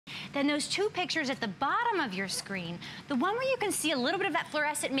then those two pictures at the bottom of your screen, the one where you can see a little bit of that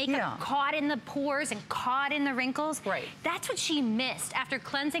fluorescent makeup caught in the pores and caught in the wrinkles, that's what she missed after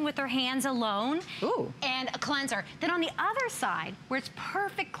cleansing with her hands alone and a cleanser. Then on the other side, where it's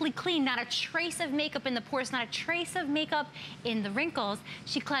perfectly clean, not a trace of makeup in the pores, not a trace of makeup in the wrinkles,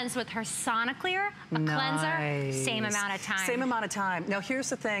 she cleansed with her Soniclear, a cleanser, same amount of time. Same amount of time. Now here's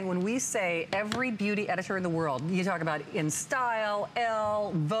the thing, when we say every beauty editor in the world, you talk about In Style,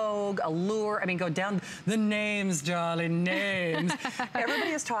 Elle, Vogue, Allure, I mean go down the names, darling, names.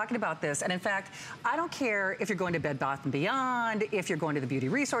 Everybody is talking about this, and in fact, I don't care if you're going to Bed Bath & Beyond, if you're going to the Beauty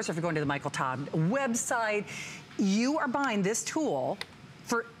Resource, if you're going to the Michael Todd website, you are buying this tool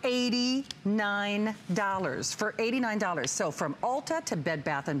for $89. For $89. So from Ulta to Bed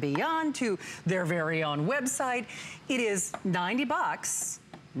Bath & Beyond to their very own website, it is 90 bucks.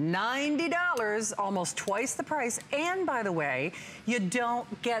 $90, almost twice the price. And by the way, you don't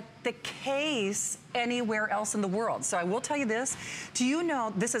get the case anywhere else in the world. So I will tell you this, do you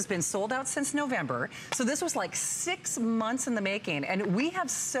know this has been sold out since November? So this was like 6 months in the making, and we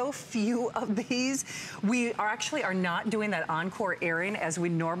have so few of these. We are not doing that encore airing as we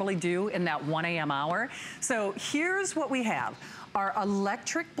normally do in that 1 a.m. hour. So here's what we have. Our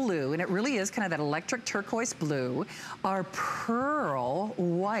electric blue, and it really is kind of that electric turquoise blue, our pearl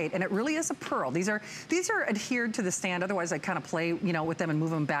white, and it really is a pearl. These are adhered to the stand, otherwise I kind of play, you know, with them and move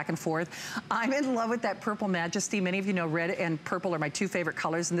them back and forth. I'm in love with that Purple Majesty. Many of you know red and purple are my two favorite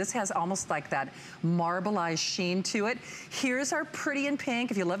colors, and this has almost like that marbleized sheen to it. Here's our pretty in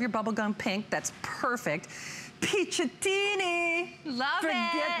pink. If you love your bubblegum pink, that's perfect. Peachatini. Love it.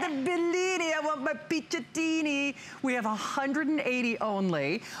 Forget the Bellini, I want my Peachatini. We have 180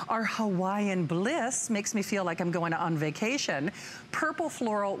 only. Our Hawaiian Bliss makes me feel like I'm going on vacation. Purple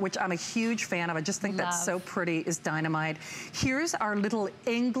Floral, which I'm a huge fan of. I just think that's so pretty, is dynamite. Here's our little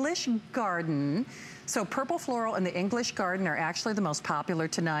English Garden. So Purple Floral and the English Garden are actually the most popular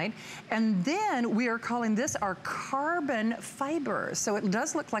tonight. And then we are calling this our Carbon Fiber. So it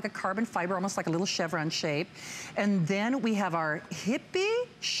does look like a carbon fiber, almost like a little chevron shape. And then we have our Hippie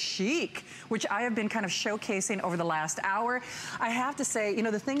Chic, which I have been kind of showcasing over the last hour. I have to say, you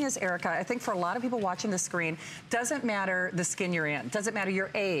know, the thing is, Erica, I think for a lot of people watching the screen, doesn't matter the skin you're in, doesn't matter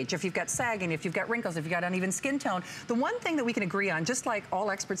your age, if you've got sagging, if you've got wrinkles, if you've got uneven skin tone. The one thing that we can agree on, just like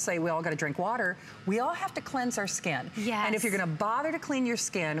all experts say we all gotta drink water, we all have to cleanse our skin. Yes. And if you're gonna bother to clean your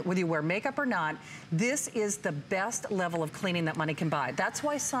skin, whether you wear makeup or not, this is the best level of cleaning that money can buy. That's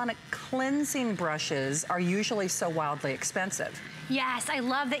why Sonic cleansing brushes are usually so wildly expensive. Yes, I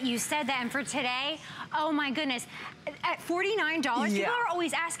love that you said that. And for today, oh my goodness, at $49, people are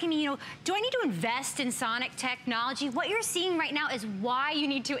always asking me, you know, do I need to invest in Sonic technology? What you're seeing right now is why you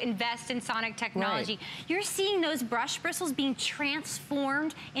need to invest in Sonic technology. You're seeing those brush bristles being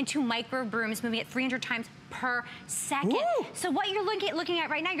transformed into micro brooms, moving at 300 times per second. Woo! So what you're looking at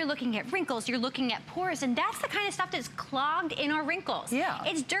right now, you're looking at wrinkles, you're looking at pores, and that's the kind of stuff that's clogged in our wrinkles. Yeah.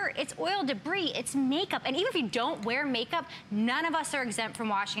 It's dirt, it's oil, debris, it's makeup. And even if you don't wear makeup, none of us are exempt from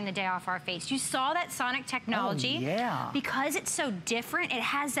washing the day off our face. You saw that Sonic technology. Oh, yeah. Because it's so different, it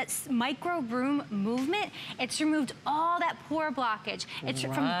has that micro broom movement. It's removed all that pore blockage. It's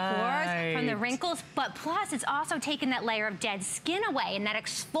from pores, from the wrinkles, but plus it's also taken that layer of dead skin away and that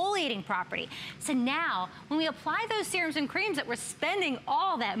exfoliating property. So now, when we apply those serums and creams that we're spending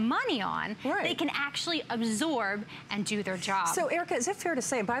all that money on, they can actually absorb and do their job. So Erica, is it fair to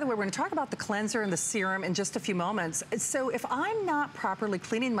say, and by the way, we're gonna talk about the cleanser and the serum in just a few moments. So if I'm not properly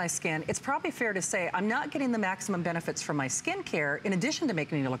cleaning my skin, it's probably fair to say I'm not getting the maximum benefits from my skincare in addition to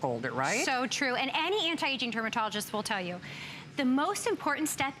making me look older, right? So true, and any anti-aging dermatologist will tell you, the most important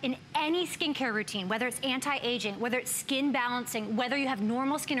step in any skincare routine, whether it's anti-aging, whether it's skin balancing, whether you have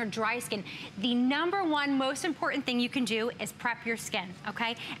normal skin or dry skin, the #1 most important thing you can do is prep your skin,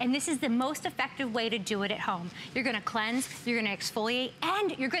 okay? And this is the most effective way to do it at home. You're gonna cleanse, you're gonna exfoliate,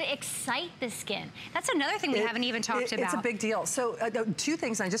 and you're gonna excite the skin. That's another thing we haven't even talked about. It's a big deal. So two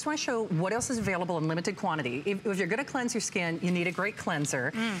things, and I just wanna show what else is available in limited quantity. If you're gonna cleanse your skin, you need a great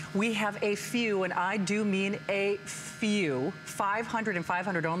cleanser. We have a few, and I do mean a few, 500 and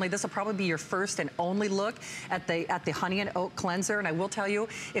 500 only. This will probably be your first and only look at the Honey and Oak cleanser. And I will tell you,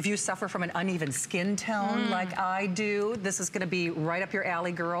 if you suffer from an uneven skin tone like I do, this is going to be right up your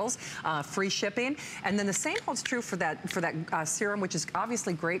alley, girls. Free shipping. And then the same holds true for that serum, which is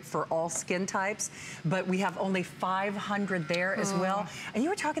obviously great for all skin types. But we have only 500 there as well. And you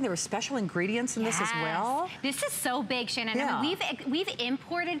were talking there were special ingredients in this as well. This is so big, Shannon. I mean, we've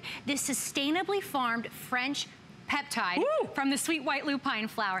imported this sustainably farmed French peptide Woo! from the sweet white lupine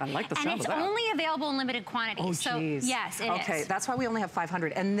flower. I like the sound and it's of that. only available in limited quantities. Oh, so geez. yes, it is. Okay, that's why we only have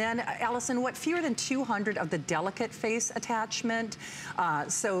 500. And then, Allison, what, fewer than 200 of the delicate face attachment?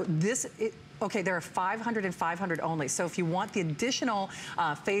 So this... Okay, there are 500 and 500 only. So if you want the additional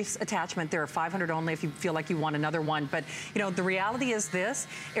face attachment, there are 500 only if you feel like you want another one. But, you know, the reality is this.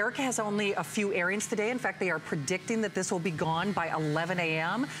 Erica has only a few airings today. In fact, they are predicting that this will be gone by 11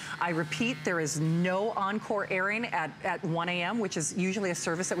 a.m. I repeat, there is no encore airing at 1 a.m., which is usually a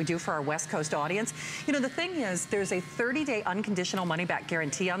service that we do for our West Coast audience. You know, the thing is, there's a 30-day unconditional money-back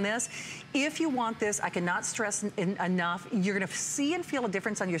guarantee on this. If you want this, I cannot stress enough, you're going to see and feel a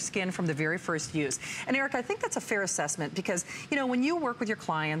difference on your skin from the very first use. And Eric, I think that's a fair assessment because, you know, when you work with your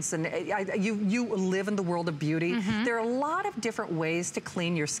clients and you live in the world of beauty, there are a lot of different ways to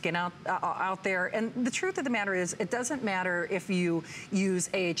clean your skin out there. And the truth of the matter is, it doesn't matter if you use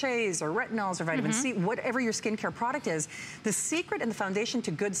AHAs or retinols or vitamin C, whatever your skincare product is, the secret and the foundation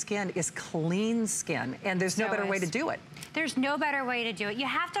to good skin is clean skin. And there's no better way to do it. There's no better way to do it. You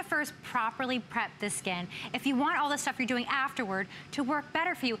have to first properly prep the skin if you want all the stuff you're doing afterward to work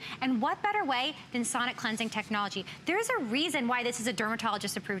better for you. And what better way than sonic cleansing technology? There's a reason why this is a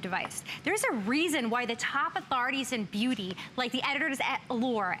dermatologist approved device. There's a reason why the top authorities in beauty, like the editors at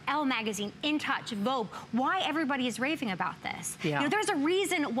Allure, Elle Magazine, In Touch, Vogue, why everybody is raving about this. Yeah. You know, there's a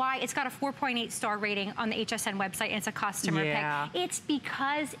reason why it's got a 4.8 star rating on the HSN website and it's a customer pick. It's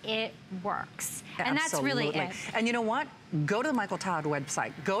because it works. And that's really it. And you know what? Go to the Michael Todd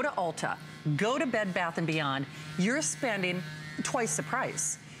website, go to Ulta, go to Bed Bath & Beyond. You're spending twice the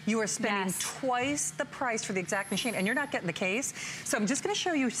price. You are spending twice the price for the exact machine, and you're not getting the case. So I'm just gonna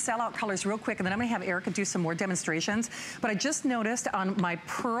show you sellout colors real quick, and then I'm gonna have Erica do some more demonstrations. But I just noticed on my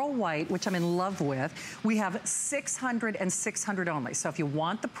pearl white, which I'm in love with, we have 600 and 600 only. So if you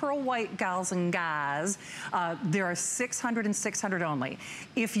want the pearl white, gals and guys, there are 600 and 600 only.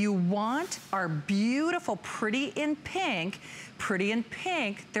 If you want our beautiful Pretty in Pink,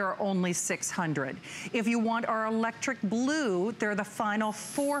 there are only 600. If you want our electric blue, they're the final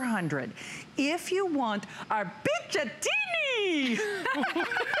 400. If you want our Picciatini, we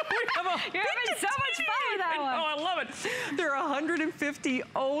have a You're having so much fun with that one. Oh, I love it. There are 150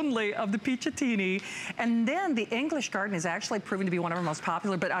 only of the Picciatini. And then the English Garden is actually proven to be one of our most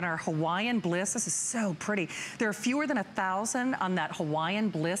popular, but on our Hawaiian Bliss, this is so pretty. There are fewer than 1,000 on that Hawaiian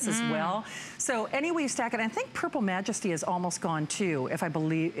Bliss as well. So anyway you stack it, I think Purple Majesty is almost gone too, if I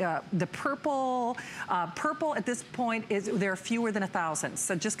believe. The purple at this point, there are fewer than 1,000.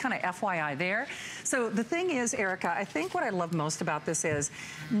 So just kind of FYI there. So the thing is, Erica, I think what I love most about this is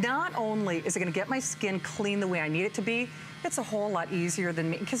not only is it going to get my skin clean the way I need it to be, it's a whole lot easier than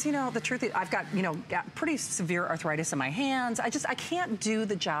me. Because, you know, the truth is I've got, you know, pretty severe arthritis in my hands. I can't do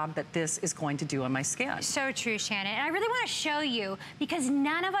the job that this is going to do on my skin. So true, Shannon. And I really want to show you, because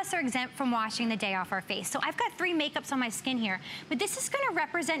none of us are exempt from washing the day off our face. So I've got 3 makeups on my skin here. But this is going to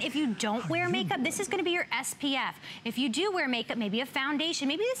represent if you don't wear makeup, this is going to be your SPF. If you do wear makeup, maybe a foundation,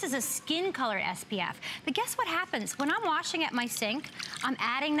 maybe this is a skin colored SPF. But guess what happens? When I'm washing at my sink, I'm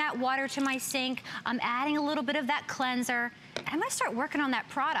adding that water to my sink, I'm adding a little bit of that cleanser, and I'm gonna start working on that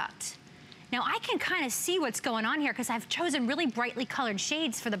product. Now I can kind of see what's going on here because I've chosen really brightly colored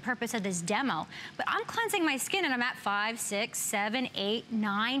shades for the purpose of this demo. But I'm cleansing my skin and I'm at 5, 6, 7, 8,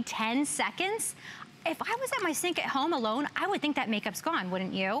 9, 10 seconds. If I was at my sink at home alone, I would think that makeup's gone,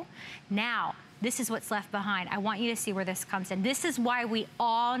 wouldn't you? Now, this is what's left behind. I want you to see where this comes in. This is why we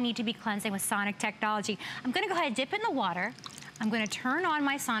all need to be cleansing with sonic technology. I'm gonna go ahead and dip in the water. I'm gonna turn on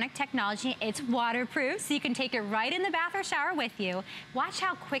my sonic technology. It's waterproof, so you can take it right in the bath or shower with you. Watch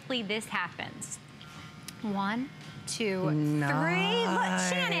how quickly this happens. 1, 2, 3. Look,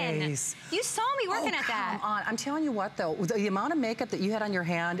 Shannon, you saw me working at that. Come on. I'm telling you what, though, the amount of makeup that you had on your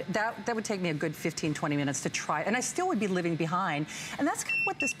hand, that would take me a good 15, 20 minutes to try, and I still would be living behind. And that's kind of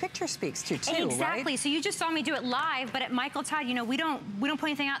what this picture speaks to, too, exactly. Right? So you just saw me do it live, but at Michael Todd, you know, we don't put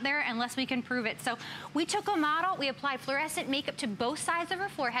anything out there unless we can prove it. So we took a model, we applied fluorescent makeup to both sides of her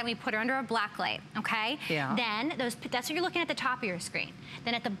forehead, and we put her under a black light, okay? Yeah. Then, that's what you're looking at the top of your screen.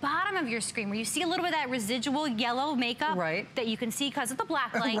 Then at the bottom of your screen, where you see a little bit of that residual yellow makeup that you can see because of the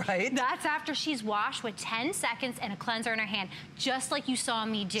black light, that's after she's washed with 10 seconds and a cleanser in her hand, just like you saw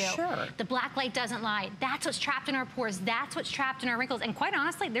me do. Sure. The black light doesn't lie. That's what's trapped in our pores. That's what's trapped in our wrinkles. And quite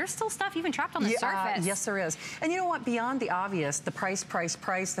honestly, there's still stuff even trapped on the surface. Yes, there is. And you know what? Beyond the obvious, the price,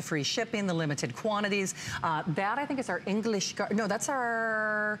 the free shipping, the limited quantities, that I think is our English, no, that's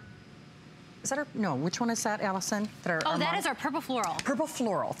our... is that our, no, which one is that, Allison? That is our Purple Floral. Purple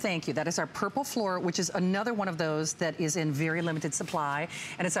Floral, thank you. That is our Purple Floral, which is another one of those that is in very limited supply,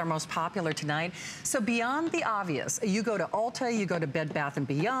 and it's our most popular tonight. So beyond the obvious, you go to Ulta, you go to Bed Bath &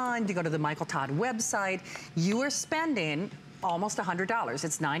 Beyond, you go to the Michael Todd website, you are spending almost $100.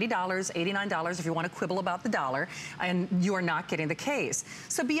 It's $90, $89 if you want to quibble about the dollar, and you are not getting the case.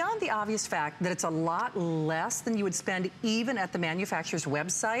 So beyond the obvious fact that it's a lot less than you would spend even at the manufacturer's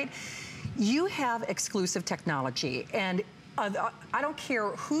website, you have exclusive technology. And I don't care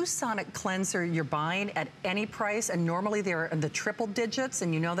whose sonic cleanser you're buying at any price, and normally they're in the triple digits,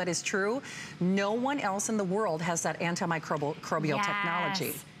 and you know that is true. No one else in the world has that antimicrobial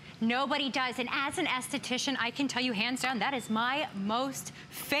technology. Nobody does, and as an esthetician, I can tell you hands down, that is my most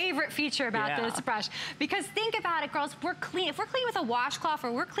favorite feature about this brush. Because think about it, girls, if we're cleaning with a washcloth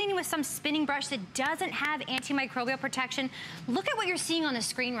or we're cleaning with some spinning brush that doesn't have antimicrobial protection, look at what you're seeing on the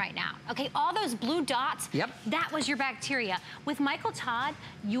screen right now. Okay, all those blue dots, that was your bacteria. With Michael Todd,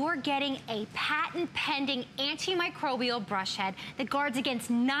 you're getting a patent-pending antimicrobial brush head that guards against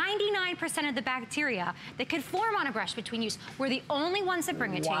 99% of the bacteria that could form on a brush between use. We're the only ones that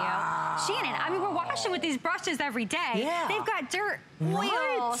bring it to you. Shannon, I mean, we're washing with these brushes every day. They've got dirt,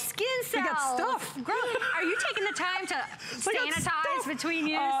 oil, skin cells. They got stuff. Are you taking the time to sanitize between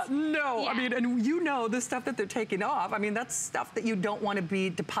use? No, I mean, and you know the stuff that they're taking off. I mean, that's stuff that you don't want to be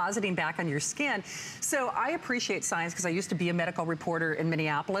depositing back on your skin. So I appreciate science because I used to be a medical reporter in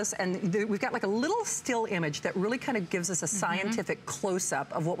Minneapolis, and we've got like a little still image that really kind of gives us a scientific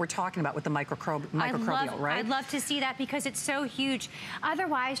close-up of what we're talking about with the microbial, right? I'd love to see that because it's so huge.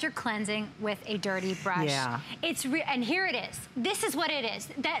 Otherwise, you're cleansing with a dirty brush. And here it is. This is what it is.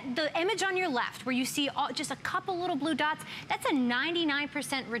 The image on your left where you see just a couple little blue dots, that's a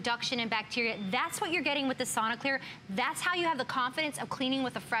 99% reduction in bacteria. That's what you're getting with the Soniclear. That's how you have the confidence of cleaning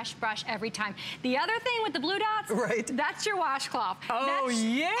with a fresh brush every time. The other thing with the blue dots, that's your washcloth. That's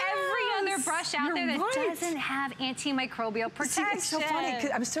every other brush out there that doesn't have antimicrobial protection. See, it's so funny,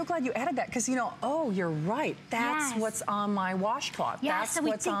 'cause I'm so glad you added that because, you know, you're right. That's what's on my washcloth. That's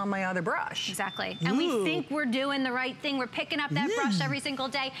what's on my other brush. Exactly. And we think we're doing the right thing. We're picking up that brush every single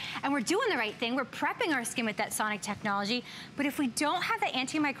day, and we're doing the right thing. We're prepping our skin with that sonic technology. But if we don't have the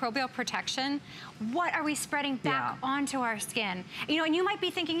antimicrobial protection, what are we spreading back onto our skin? You know, and you might be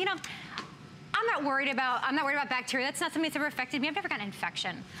thinking, you know, I'm not worried about bacteria. That's not something that's ever affected me. I've never gotten an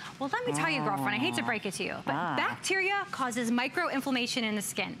infection. Well, let me tell you, girlfriend, I hate to break it to you, but bacteria causes micro-inflammation in the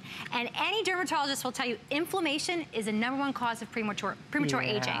skin. And any dermatologist will tell you inflammation is the #1 cause of premature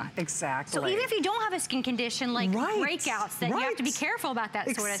aging. Exactly. So even if you don't have a skin condition like breakouts, that you have to be careful about that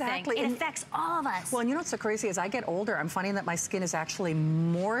sort of thing. It affects all of us. Well, and you know what's so crazy? As I get older, I'm finding that my skin is actually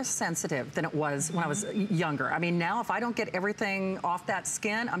more sensitive than it was when I was younger. I mean, now if I don't get everything off that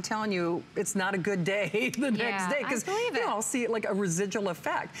skin, I'm telling you, it's not a good day the next day, because you know, I'll see like a residual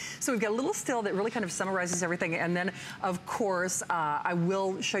effect. So we've got a little still that really kind of summarizes everything, and then of course I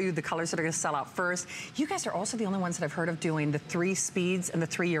will show you the colors that are going to sell out first. You guys are also the only ones that I've heard of doing the 3 speeds and the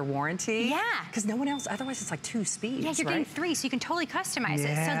 3-year warranty. Because no one else, otherwise it's like 2 speeds. Yeah, you're getting 3, so you can totally customize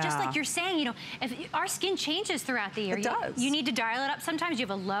it. So just like you're saying, you know, if our skin changes throughout the year, you need to dial it up. Sometimes you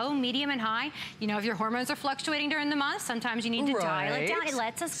have a low, medium, and high. You know, if your hormones are fluctuating during the month, sometimes you need to dial it down. It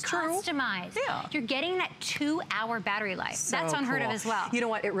lets us customize. You're getting that 2-hour battery life. So that's unheard of as well. You know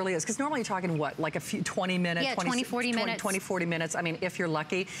what, it really is. Because normally you're talking what, like a few 20 minutes? Yeah, 20, 40 minutes. 20, 40 minutes, I mean, if you're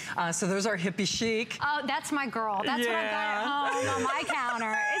lucky. So those are hippie chic. Oh, that's my girl. That's what I've got at home on my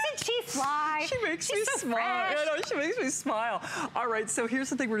counter. Isn't she fly? She makes me smile. I know, she makes me smile. All right, so here's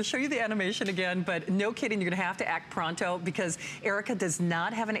the thing. We're going to show you the animation again, but no kidding, you're going to have to act pronto because Erica does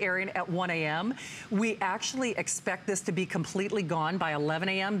not have an airing at 1 a.m. We actually expect this to be completely gone by 11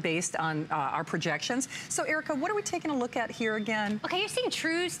 a.m. based on our projections. So Erica, what are we taking a look at here again? Okay, you're seeing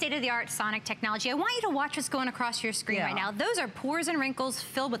true state-of-the-art sonic technology. I want you to watch what's going across your screen right now. Those are pores and wrinkles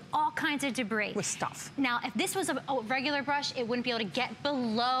filled with all kinds of debris. With stuff. Now, if this was a regular brush, it wouldn't be able to get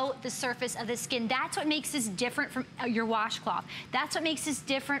below the surface of the skin. That's what makes this different from your washcloth. That's what makes this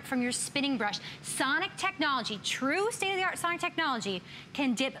different from your spinning brush. Sonic technology, true state-of-the-art sonic technology,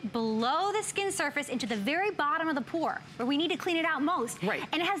 can dip below the skin surface into the very bottom of the pore, where we need to clean it out most. Right.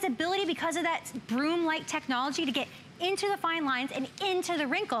 And it has the ability, because of that broom-like technology, to get into the fine lines and into the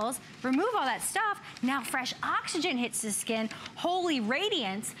wrinkles, remove all that stuff. Now fresh oxygen hits the skin, holy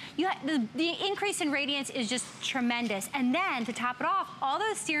radiance. The increase in radiance is just tremendous. And then to top it off, all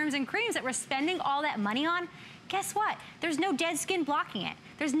those serums and creams that we're spending all that money on, guess what? There's no dead skin blocking it.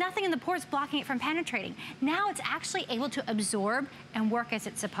 There's nothing in the pores blocking it from penetrating. Now it's actually able to absorb and work as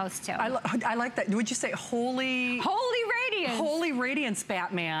it's supposed to. I like that. Would you say holy... Holy radiance. Holy radiance,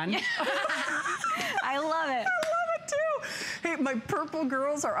 Batman. I love it. I love it too. Hey, my purple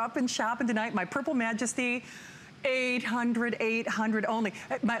girls are up and shopping tonight. My Purple Majesty, 800 only.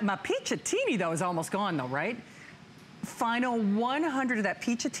 My Peachatini, though, is almost gone, though, right? Final 100 of that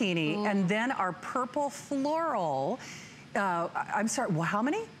Peachatini, and then our Purple Floral. I'm sorry, well, how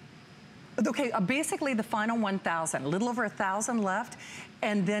many? Okay, basically the final 1,000, a little over 1,000 left.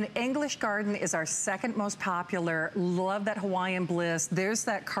 And then English Garden is our second most popular. Love that Hawaiian Bliss. There's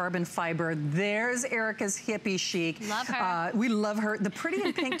that carbon fiber. There's Erica's hippie chic. Love her. We love her. The pretty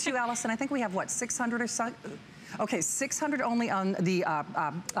in pink too, Allison. I think we have, what, 600 or so? Okay, 600 only on the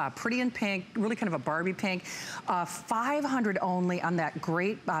pretty in pink, really kind of a Barbie pink. 500 only on that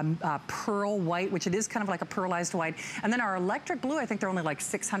great pearl white, which it is kind of like a pearlized white. And then our electric blue, I think they're only like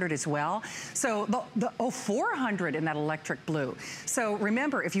 600 as well. So 400 in that electric blue. So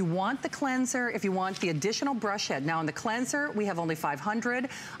remember, if you want the cleanser, if you want the additional brush head, now on the cleanser, we have only 500.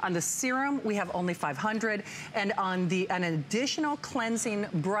 On the serum, we have only 500. And on an additional cleansing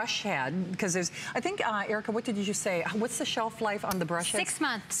brush head, because there's, I think, Erica, what did you say? What's the shelf life on the brush head? 6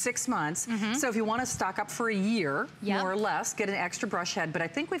 months. 6 months. So if you want to stock up for a year, more or less, get an extra brush head. But I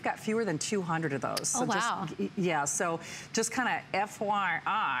think we've got fewer than 200 of those. So wow. Yeah, so just kind of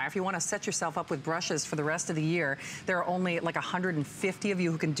FYI, if you want to set yourself up with brushes for the rest of the year, there are only like 150 of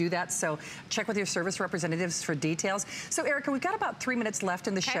you who can do that. So check with your service representatives for details. So Erica, we've got about 3 minutes left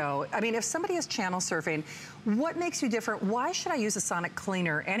in the show. I mean, if somebody is channel surfing, what makes you different? Why should I use a sonic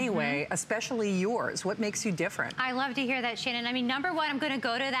cleaner anyway, especially yours? What makes you different? I love to hear that, Shannon. I mean, number one, I'm going to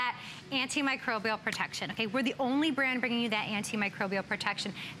go to that antimicrobial protection. Okay, we're the only brand bringing you that antimicrobial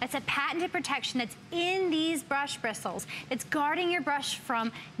protection. That's a patented protection that's in these brush bristles. It's guarding your brush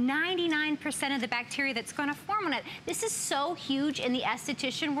from 99% of the bacteria that's going to form on it. This is so huge in the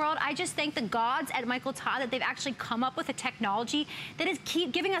esthetician world. I just thank the gods at Michael Todd that they've actually come up with a technology that is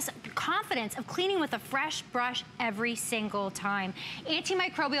giving us confidence of cleaning with a fresh brush every single time.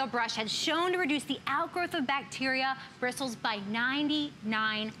 Antimicrobial brush has shown to reduce the outgrowth of bacteria bristles by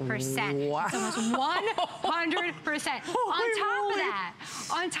 99%. Wow. It's almost 100%.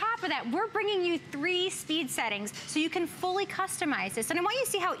 On top of that, we're bringing you 3 speed settings so you can fully customize this. And I want you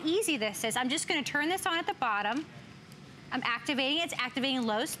to see how easy this is. I'm just going to turn this on at the bottom. I'm activating it. It's activating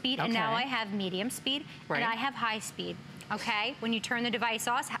low speed, and now I have medium speed, and I have high speed. Okay, when you turn the device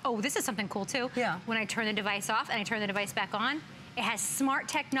off, oh, this is something cool too. Yeah. When I turn the device off and I turn the device back on, it has smart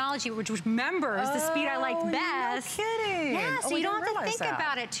technology, which remembers the speed I liked best. No kidding. Yeah, so you don't have to think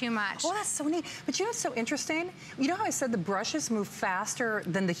about it too much. Oh, that's so neat. But you know what's so interesting? You know how I said the brushes move faster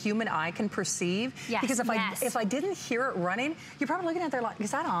than the human eye can perceive? Yes. Because if I didn't hear it running, you're probably looking at there like,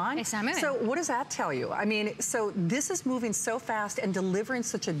 is that on? It's not moving. So what does that tell you? I mean, so this is moving so fast and delivering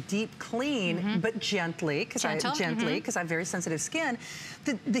such a deep clean, but gently, because I have very sensitive skin.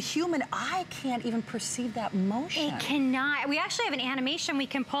 The human eye can't even perceive that motion. It cannot. We actually have an animation we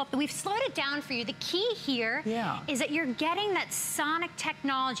can pull up. We've slowed it down for you. The key here is that you're getting that sonic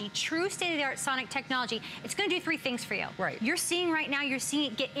technology, true state-of-the-art sonic technology. It's going to do 3 things for you. Right. You're seeing right now, you're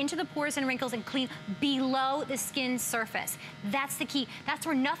seeing it get into the pores and wrinkles and clean below the skin surface. That's the key. That's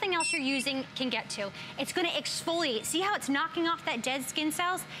where nothing else you're using can get to. It's going to exfoliate. See how it's knocking off that dead skin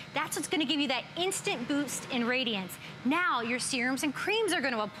cells? That's what's going to give you that instant boost in radiance. Now your serums and creams are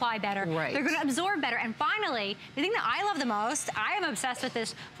going to apply better. Right. They're going to absorb better. And finally, the thing that I love the most, I am obsessed with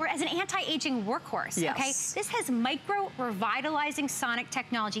this, as an anti-aging workhorse. Yes. Okay, this has micro revitalizing sonic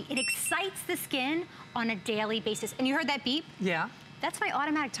technology. It excites the skin on a daily basis. And you heard that beep? Yeah. That's my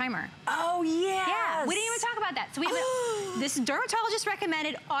automatic timer. Oh, yes. Yeah, we didn't even talk about that. So we have this dermatologist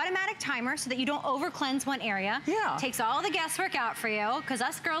recommended automatic timer so that you don't over cleanse one area. Yeah. Takes all the guesswork out for you, because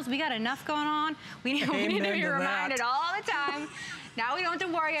us girls, we got enough going on. We need to be reminded all the time. Now we don't have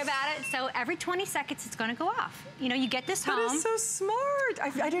to worry about it. So every 20 seconds, it's going to go off. You know, you get this home. That is so smart.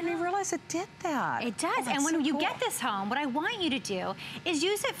 I didn't even realize it did that. It does. And when you get this home, what I want you to do is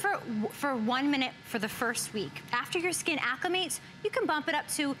use it for 1 minute for the first week. After your skin acclimates, you can bump it up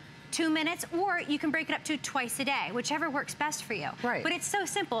to 2 minutes, or you can break it up to twice a day, whichever works best for you. Right. But it's so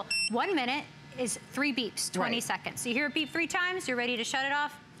simple. 1 minute is 3 beeps, 20 seconds. So you hear a beep 3 times, you're ready to shut it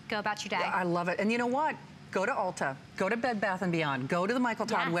off, go about your day. I love it. And you know what? Go to Ulta, go to Bed Bath & Beyond, go to the Michael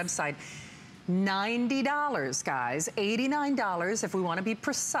Todd website. $90, guys, $89 if we want to be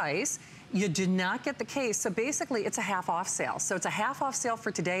precise. You do not get the case. So basically, it's a half-off sale. So it's a half-off sale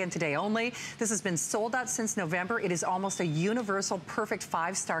for today and today only. This has been sold out since November. It is almost a universal perfect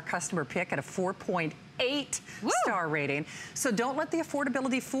 5-star customer pick at a 4.8 star rating. So don't let the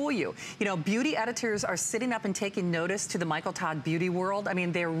affordability fool you. You know, beauty editors are sitting up and taking notice to the Michael Todd beauty world. I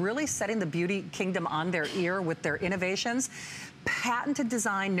mean, they're really setting the beauty kingdom on their ear with their innovations. patented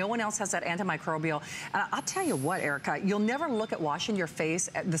design. No one else has that antimicrobial. And I'll tell you what, Erica, you'll never look at washing your face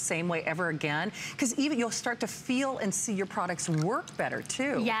the same way ever again, because even you'll start to feel and see your products work better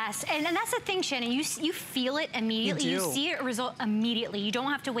too. Yes, and that's the thing, Shannon. You feel it immediately. You see a result immediately. You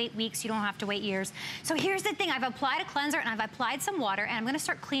don't have to wait weeks. You don't have to wait years. So here's the thing. I've applied a cleanser and I've applied some water, and I'm going to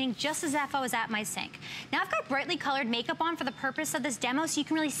start cleaning just as if I was at my sink. Now I've got brightly colored makeup on for the purpose of this demo, so you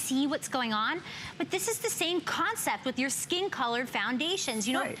can really see what's going on. But this is the same concept with your skin colored foundations.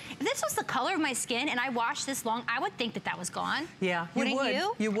 You know, if this was the color of my skin and I washed this long, I would think that that was gone. Yeah, Wouldn't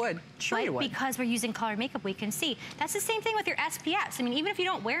you? You would. Sure you would. Because we're using colored makeup, we can see. That's the same thing with your SPFs. I mean, even if you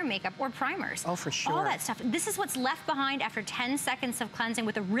don't wear makeup or primers. Oh, for sure. All that stuff. This is what's left behind after 10 seconds of cleansing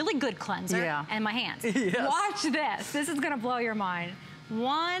with a really good cleanser and my hands. Yes. Watch this. This is gonna blow your mind.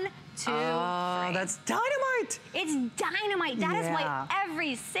 1, 2, 3. That's dynamite. It's dynamite. That is why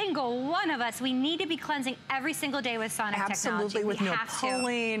every single one of us, we need to be cleansing every single day with sonic technology. Absolutely, with no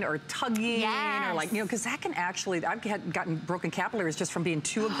pulling or tugging or like, you know, because that can actually, I've gotten broken capillaries just from being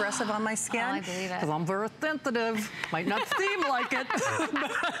too aggressive on my skin. Oh, I believe it. Because I'm very sensitive. Might not seem like it.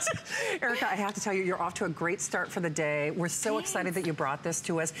 But Erica, I have to tell you, you're off to a great start for the day. We're so excited that you brought this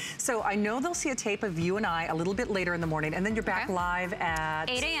to us. So I know they'll see a tape of you and I a little bit later in the morning, and then you're back live at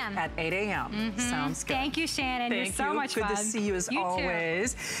 8 a.m. At 8 a.m. Sounds good. Thank you, Shannon. You're so much fun. Good to see you as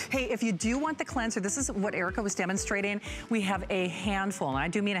always. Hey, if you do want the cleanser, this is what Erica was demonstrating. We have a handful, and I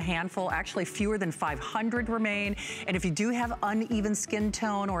do mean a handful, actually fewer than 500 remain. And if you do have uneven skin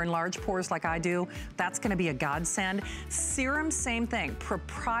tone or enlarged pores like I do, that's gonna be a godsend. Serum, same thing.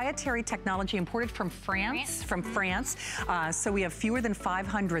 Proprietary technology imported from France. So we have fewer than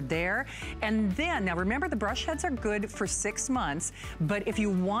 500 there. And then, now remember, the brush heads are good for 6 months, but if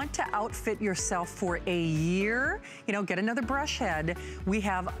you want to outfit yourself for a year, you know, get another brush head. We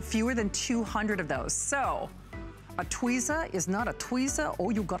have fewer than 200 of those. So a tweezer is not a tweezer. Oh,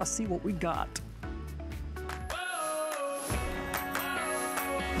 you gotta see what we got.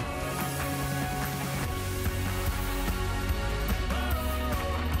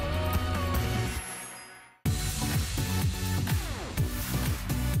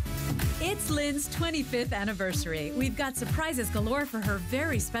 It's Lynn's 25th anniversary. We've got surprises galore for her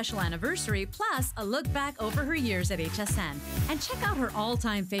very special anniversary, plus a look back over her years at HSN. And check out her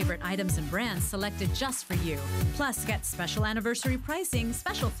all-time favorite items and brands selected just for you. Plus, get special anniversary pricing,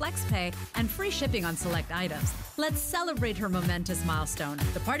 special flex pay, and free shipping on select items. Let's celebrate her momentous milestone.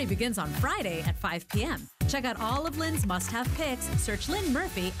 The party begins on Friday at 5 p.m. Check out all of Lynn's must-have picks. Search Lynn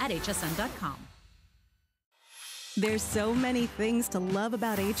Murphy at hsn.com. There's so many things to love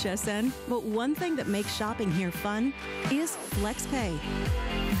about HSN, but one thing that makes shopping here fun is FlexPay.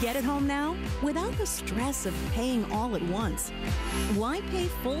 Get it home now without the stress of paying all at once. Why pay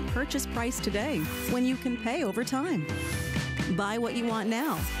full purchase price today when you can pay over time? Buy what you want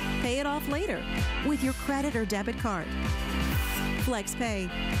now, pay it off later with your credit or debit card.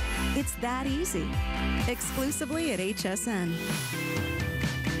 FlexPay. It's that easy. Exclusively at HSN.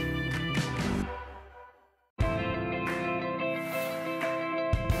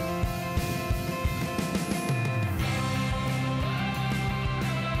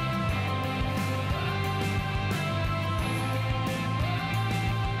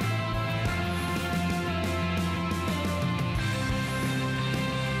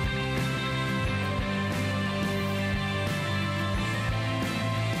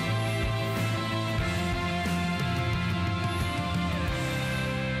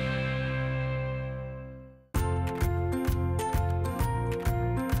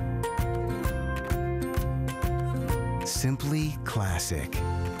 Simply classic.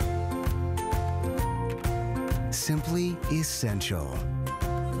 Simply essential.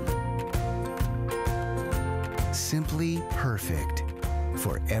 Simply perfect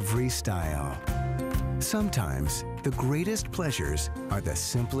for every style. Sometimes the greatest pleasures are the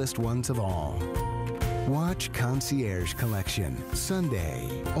simplest ones of all. Watch Concierge Collection Sunday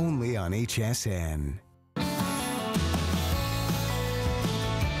only on HSN.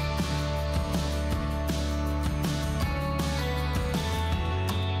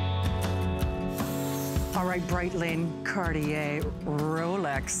 All right, Breitling, Cartier,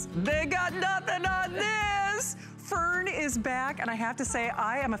 Rolex. They got nothing on this. Fern is back, and I have to say,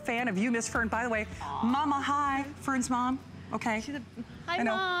 I am a fan of you, Miss Fern. By the way, Mama, hi. Fern's mom. Okay. Hi, I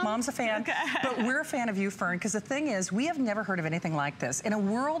know, Mom. Mom's a fan, but we're a fan of you, Fern, because the thing is, we have never heard of anything like this. In a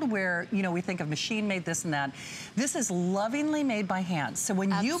world where, you know, we think of machine-made this and that, this is lovingly made by hand. So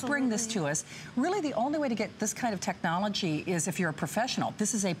when you bring this to us, really the only way to get this kind of technology is if you're a professional.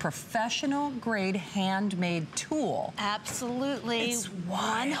 This is a professional-grade handmade tool. Absolutely. It's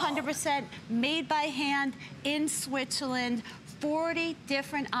wild. 100% made by hand in Switzerland. 40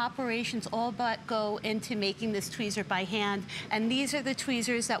 different operations all but go into making this tweezer by hand. And these are the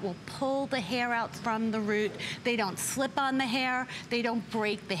tweezers that will pull the hair out from the root. They don't slip on the hair. They don't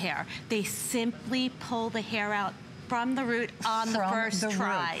break the hair. They simply pull the hair out from the root on the first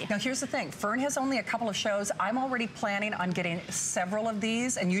try. Now here's the thing, Fern has only a couple of shows. I'm already planning on getting several of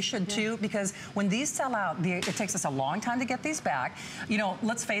these, and you should too, because when these sell out, it takes us a long time to get these back. You know,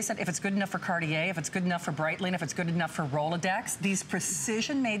 let's face it, if it's good enough for Cartier, if it's good enough for Breitling, if it's good enough for Rolodex, these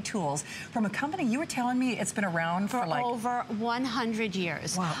precision-made tools from a company, you were telling me it's been around for like... over 100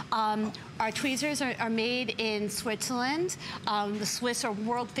 years. Wow. Our tweezers are made in Switzerland. The Swiss are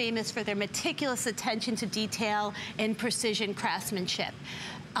world famous for their meticulous attention to detail and precision craftsmanship.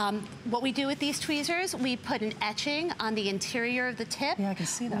 What we do with these tweezers, we put an etching on the interior of the tip. Yeah, I can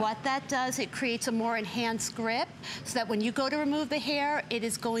see that. What that does, it creates a more enhanced grip so that when you go to remove the hair, it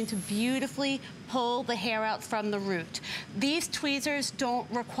is going to beautifully pull the hair out from the root. These tweezers don't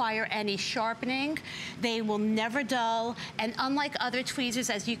require any sharpening. They will never dull. And unlike other tweezers,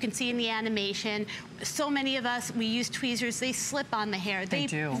 as you can see in the animation, so many of us, we use tweezers, they slip on the hair. They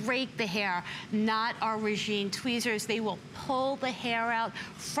do. Break the hair. Not our Regine tweezers. They will pull the hair out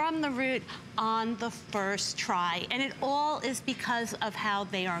from the root on the first try. And it all is because of how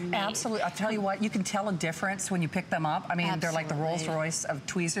they are made. Absolutely. I'll tell you what, you can tell a difference when you pick them up. I mean, they're like the Rolls Royce of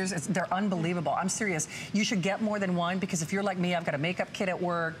tweezers. They're unbelievable. I'm serious. You should get more than one, because if you're like me, I've got a makeup kit at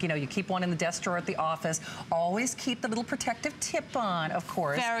work, you know, you keep one in the desk drawer at the office. Always keep the little protective tip on, of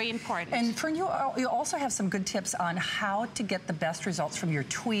course. Very important. And for you also have some good tips on how to get the best results from your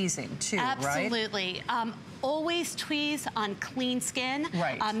tweezing too, right? Absolutely. Always tweeze on clean skin.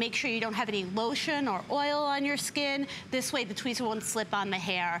 Right. Make sure you don't have any lotion or oil on your skin. This way the tweezer won't slip on the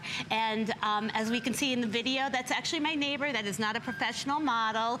hair. And as we can see in the video, that's actually my neighbor. That is not a professional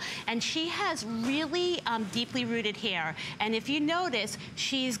model. And she has really deeply rooted hair. And if you notice,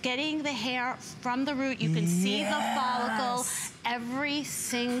 she's getting the hair from the root. You can see the follicle every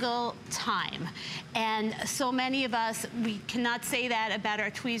single time. And so many of us, we cannot say that about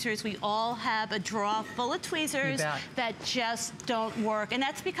our tweezers. We all have a drawer full of tweezers that just don't work. And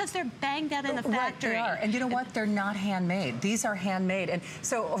that's because they're banged out in the factory. Right, they are. And you know what? They're not handmade. These are handmade. And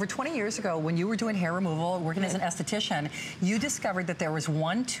so over 20 years ago, when you were doing hair removal, working as an esthetician, you discovered that there was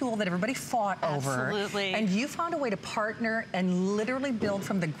one tool that everybody fought over. Absolutely. And you found a way to partner and literally build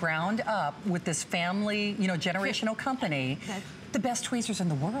from the ground up with this family, you know, generational company. The best tweezers in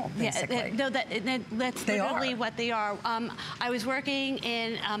the world, basically. Yeah, no, that's literally what they are. I was working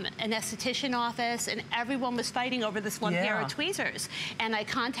in an esthetician office, and everyone was fighting over this one pair of tweezers. And I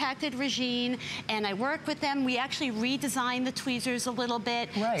contacted Regine, and I worked with them. We actually redesigned the tweezers a little bit.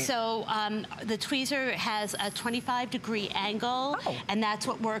 Right. So the tweezer has a 25-degree angle, and that's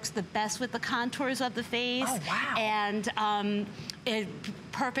what works the best with the contours of the face. Oh, wow. And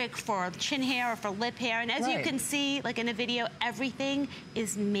perfect for chin hair or for lip hair. And as you can see, like in a video, everything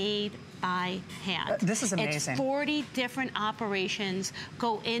is made by hand. This is amazing. It's 40 different operations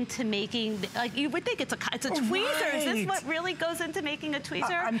go into making, like you would think it's a tweezer. Is this what really goes into making a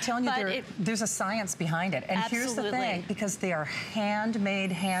tweezer? I'm telling you, there's a science behind it. And here's the thing, because they are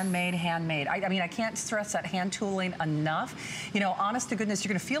handmade, handmade, handmade. I mean, I can't stress that hand tooling enough. You know, honest to goodness, you're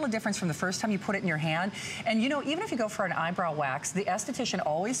gonna feel a difference from the first time you put it in your hand. And you know, even if you go for an eyebrow wax, the esthetician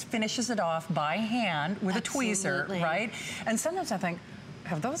always finishes it off by hand with a tweezer, right? And sometimes I think,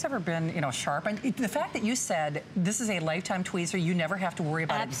 have those ever been, you know, sharpened? The fact that you said this is a lifetime tweezer, you never have to worry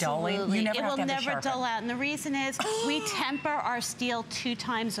about it dulling. You never have to have it sharpened. It will never dull out. And the reason is we temper our steel 2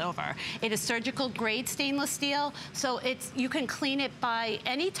 times over. It is surgical grade stainless steel, so you can clean it by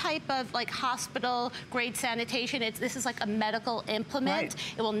any type of like hospital grade sanitation. This is like a medical implement.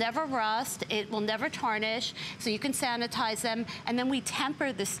 It will never rust. It will never tarnish. So you can sanitize them. And then we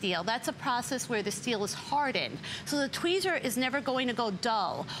temper the steel. That's a process where the steel is hardened. So the tweezer is never going to go dull.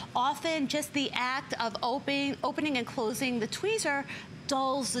 Often just the act of opening and closing the tweezer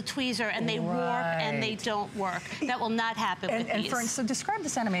dulls the tweezer, and they warp and they don't work. That will not happen with these. And so describe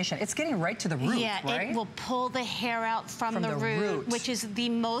this animation. It's getting right to the root, right? It will pull the hair out from the root, which is the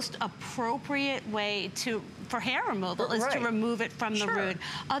most appropriate way for hair removal, is to remove it from the root.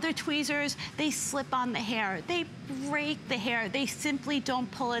 Other tweezers, they slip on the hair. They break the hair. They simply don't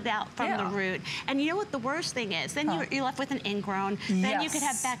pull it out from the root. And you know what the worst thing is? Then you're left with an ingrown. Then you could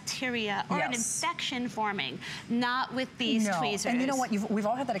have bacteria or an infection forming. Not with these tweezers. And you know what? You've we've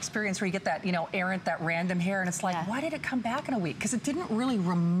all had that experience where you get that, you know, errant, that random hair, and it's like, why did it come back in a week? Because it didn't really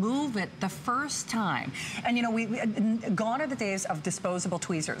remove it the first time. And you know, gone are the days of disposable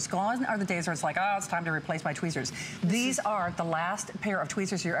tweezers. Gone are the days where it's like, oh, it's time to replace my tweezers. These are the last pair of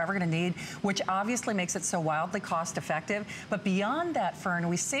tweezers you're ever going to need, which obviously makes it so wildly cost effective. But beyond that, Fern,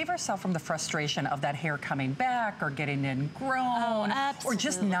 we save ourselves from the frustration of that hair coming back or getting ingrown, or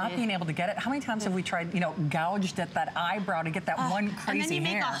just not being able to get it. How many times have we tried, you know, gouged at that eyebrow to get that one crazy hair? And then you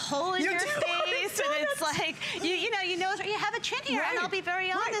make a hole in your face, and it's like, you know, you have a chin here, and I'll be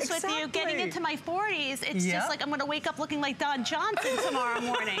very honest with you, getting into my 40s, it's just like I'm going to wake up looking like Don Johnson tomorrow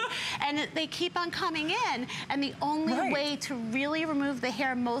morning. And they keep on coming in, and the only way to really remove the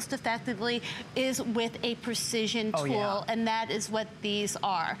hair most effectively is with a precision tool, and that is what these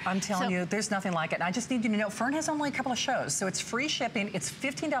are. I'm telling you, there's nothing like it. And I just need you to know, Fern has only a couple of shows, so it's free shipping. It's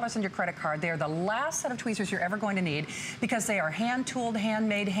 $15 on your credit card. They are the last set of tweezers you're ever going to need because they are hand-tooled,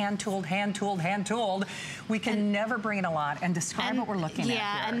 handmade, hand-tooled, hand-tooled, hand-tooled. We can never bring in a lot. And describe what we're looking at here.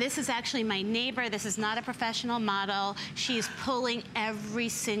 Yeah, and this is actually my neighbor. This is not a professional model. She's pulling every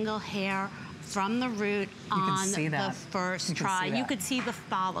single hair from the root on the first try. You could see the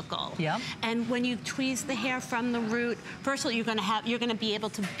follicle. And when you tweeze the hair from the root, first of all, you're gonna be able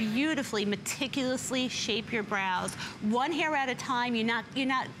to beautifully, meticulously shape your brows. One hair at a time. You're not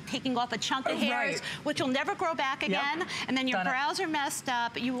taking off a chunk of hairs, which will never grow back again. And then your brows are messed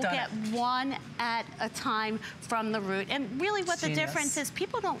up. You will get one at a time from the root. And really what the difference is,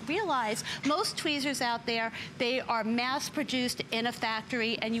 people don't realize, most tweezers out there, they are mass produced in a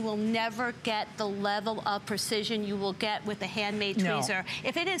factory, and you will never get the level of precision you will get with a handmade tweezer.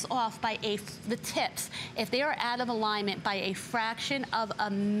 If it is off by the tips, if they are out of alignment by a fraction of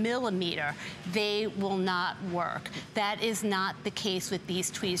a millimeter, they will not work. That is not the case with these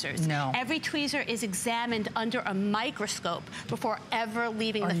tweezers. Every tweezer is examined under a microscope before ever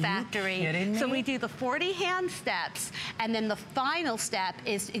leaving the factory. Kidding me? So we do the 40 hand steps, and then the final step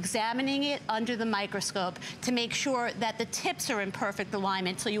is examining it under the microscope to make sure that the tips are in perfect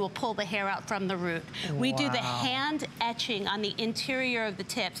alignment, so you will pull the hair out from the root. We do the hand etching on the interior of the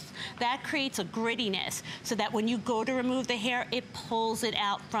tips. That creates a grittiness so that when you go to remove the hair, it pulls it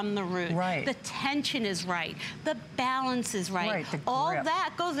out from the root. The tension is right. The balance is right. All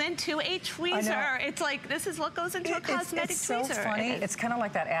that goes into a tweezer. It's like, this is what goes into a cosmetic tweezer. It's so funny. It's kind of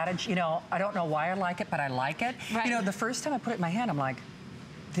like that adage, you know, I don't know why I like it, but I like it. You know, the first time I put it in my hand, I'm like,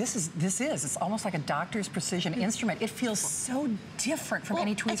 it's almost like a doctor's precision instrument. It feels so different from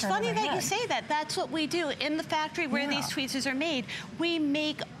any tweezer It's funny that you say that. That's what we do in the factory where these tweezers are made. We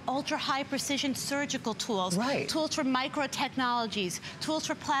make ultra high precision surgical tools, tools for micro technologies, tools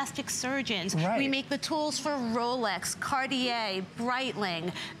for plastic surgeons. We make the tools for Rolex, Cartier,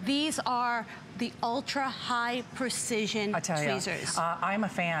 Breitling. These are the ultra high precision tweezers. I'm a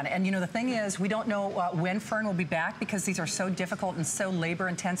fan. And you know, the thing is, we don't know when Fern will be back because these are so difficult and so labor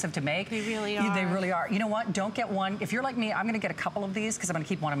intensive to make. They really are. They really are. You know what? Don't get one. If you're like me, I'm going to get a couple of these because I'm going to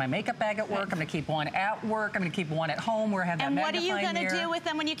keep one in my makeup bag at work. I'm going to keep one at work. I'm going to keep one at home where I have that magnifying mirror. And what are you going to do with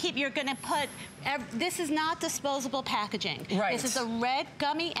them when you keep? You're going to put, this is not disposable packaging. This is a red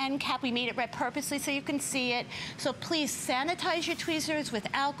gummy end cap. We made it red purposely so you can see it. So please sanitize your tweezers with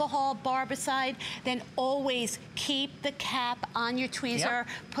alcohol, barbicide. Then always keep the cap on your tweezer.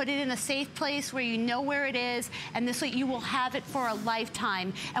 Put it in a safe place where you know where it is, and this way you will have it for a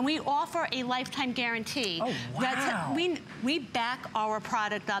lifetime. And we offer a lifetime guarantee. Oh, wow. We back our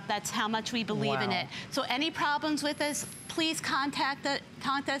product up. That's how much we believe in it. So any problems with us, please contact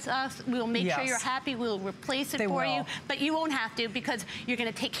us. We'll make sure you're happy. We'll replace it for you. But you won't have to because you're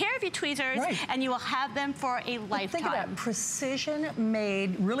going to take care of your tweezers and you will have them for a lifetime. Think of that, precision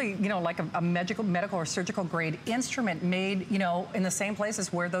made, really, you know, like a medical or surgical grade instrument made, you know, in the same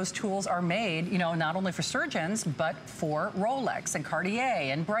places where those tools are made, you know, not only for surgeons, but for Rolex and Cartier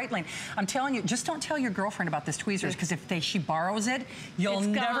and Breitling. I'm telling you, just don't tell your girlfriend about this tweezers because if she borrows it, you'll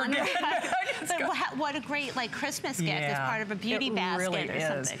never get it back. What a great, like, Christmas gift as part of a beauty basket or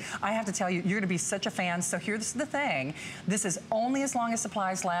something. I have to tell you, you're going to be such a fan. So here's the thing. This is only as long as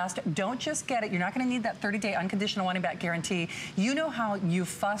supplies last. Don't just get it. You're not going to need that 30-day unconditional money-back guarantee. You know how you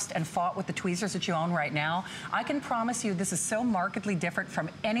fussed and fought with the tweezers that you own right now. I can promise you this is so markedly different from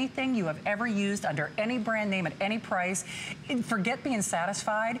anything you have ever used under any brand name at any price. Forget being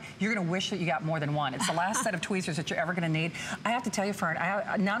satisfied. You're going to wish that you got more than one. It's the last set of tweezers that you're ever going to need. I have to tell you, Fern,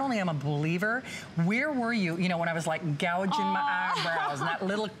 I not only am a believer, where were you, you know, when I was like gouging my eyebrows and that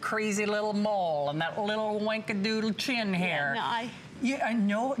little crazy little mole and that little wankadoodle chin hair? Yeah,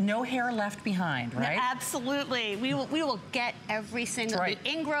 no hair left behind, right? No, absolutely. We will get every single, the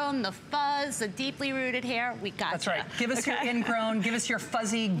ingrown, the fuzz, the deeply rooted hair. We got That's right. Give us your ingrown, give us your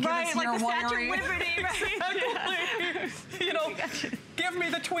fuzzy, give us your wiry. Statue of Liberty, right? You know, give me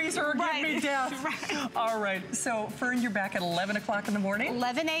the tweezer or give me death. Right. All right. So, Fern, you're back at 11 o'clock in the morning?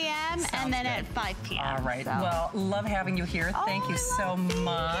 11 a.m. and then at 5 p.m. All right. So. Well, love having you here. Thank you so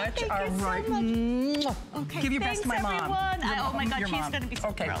much. Thank All you right. so much. Okay. Give your best to my mom. Oh my God, she's going to be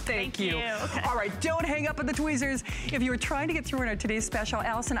so thrilled. Thank you. Okay. All right. Don't hang up on the tweezers. If you were trying to get through in our today's special,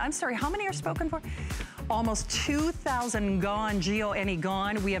 Allison, I'm sorry, how many are spoken for? Almost 2,000 gone, G-O-N-E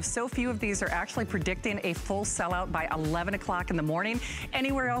gone. We have so few of these, are actually predicting a full sellout by 11 o'clock in the morning.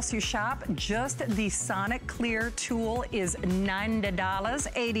 Anywhere else you shop, just the Sonic Clear tool is $90,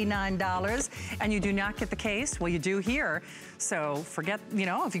 $89, and you do not get the case. Well, you do here. So forget, you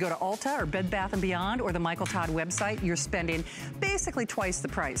know, if you go to Ulta or Bed Bath & Beyond or the Michael Todd website, you're spending basically twice the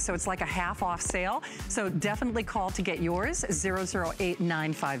price. So it's like a half off sale. So definitely call to get yours,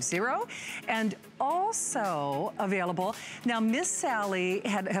 008950. And also available, now Miss Sally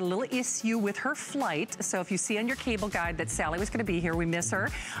had a little issue with her flight. So if you see on your cable guide that Sally was gonna be here, we miss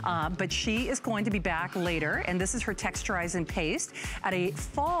her. But she is going to be back later. And this is her texturize and paste at a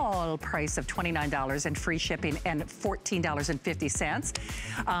fall price of $29 and free shipping and $14.50.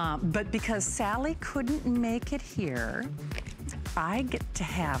 But because Sally couldn't make it here, I get to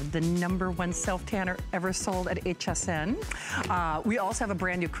have the #1 self-tanner ever sold at HSN. We also have a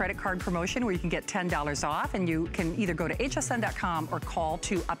brand new credit card promotion where you can get $10 off, and you can either go to hsn.com or call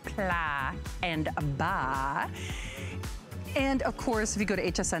to apply and buy. And of course, if you go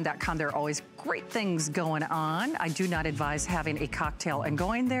to hsn.com, there are always great things going on. I do not advise having a cocktail and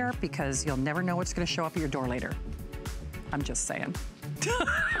going there because you'll never know what's going to show up at your door later. I'm just saying.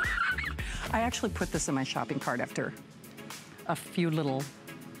 I actually put this in my shopping cart after a few little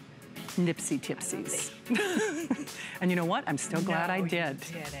nipsy-tipsies. And you know what? I'm still glad I did.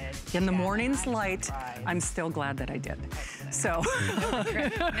 In the morning's light, I'm still glad that I did. So. No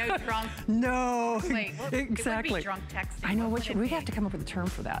drunk. No. Wait, exactly. It would be drunk texting. I know, we have to come up with a term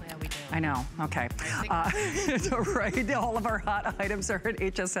for that. Yeah, we do. I know, okay. Right, all of our hot items are at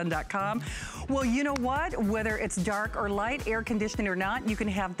hsn.com. Well, you know what? Whether it's dark or light, air conditioning or not, you can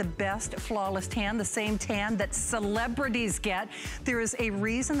have the best flawless tan, the same tan that celebrities get. There is a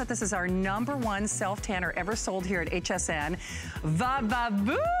reason that this is our #1 self-tanner ever sold here at HSN.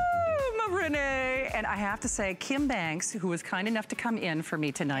 Va-va-boom, Renee. And I have to say, Kim Banks, who was kind enough to come in for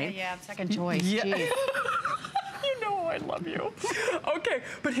me tonight. Yeah, second choice. Yeah. You know I love you. Okay,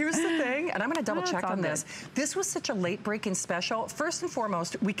 but here's the thing, and I'm gonna double check on this. This was such a late breaking special. First and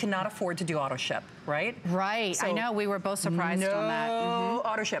foremost, we cannot afford to do auto ship, right? Right, so I know, we were both surprised on that. No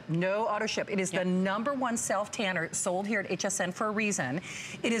auto ship, no auto ship. It is the #1 self-tanner sold here at HSN for a reason.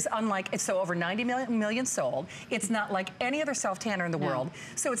 It is unlike, it's so over 90 million sold. It's not like any other self-tanner in the world.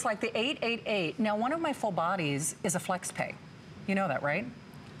 So it's like the 888. Now, one of my full bodies is a flex pay. You know that, right?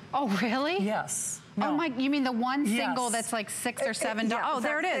 Oh, really? Yes. No. Oh my, you mean the one single that's like $6 or $7? Yeah, oh,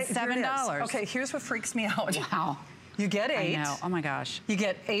 there it is, $7. Okay, here's what freaks me out. Wow. You get 8. I know, oh my gosh. You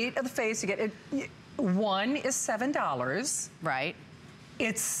get 8 of the face, you get 1 is $7. Right.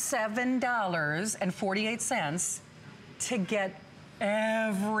 It's $7.48 to get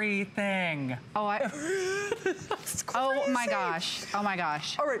everything. Oh, oh my gosh. Oh my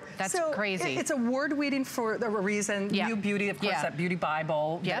gosh. All right. That's so crazy. It's award-winning for a reason. New Beauty, of course, that beauty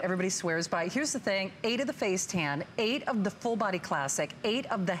Bible that everybody swears by. Here's the thing, 8 of the face tan, 8 of the full body classic, 8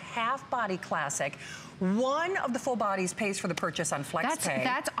 of the half body classic. 1 of the full bodies pays for the purchase on FlexPay.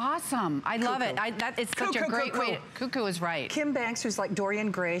 That's awesome. I love it. It's such a great way. Cuckoo is right. Kim Banks, who's like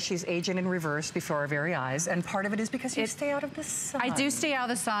Dorian Gray, she's aging in reverse before our very eyes. And part of it is because you stay out of the sun. I do stay out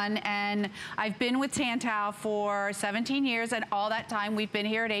of the sun, and I've been with Tantal for 17 years, and all that time we've been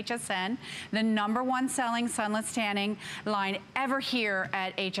here at HSN, the #1 selling sunless tanning line ever here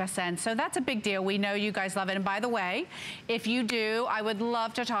at HSN. So that's a big deal. We know you guys love it. And by the way, if you do, I would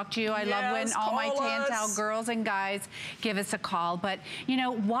love to talk to you. I love when all my Tantal girls and guys give us a call. But you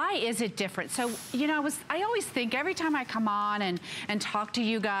know, why is it different? So you know, I always think every time I come on and talk to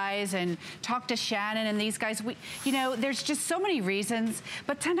you guys and talk to Shannon and these guys, you know, there's just so many reasons.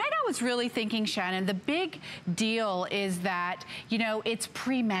 But tonight I was really thinking, Shannon, the big deal is that, you know, it's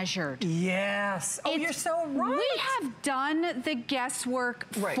pre-measured. Yes. Oh, you're so right. We have done the guesswork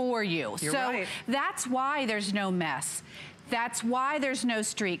for you. You're so right. that's why there's no mess. That's why there's no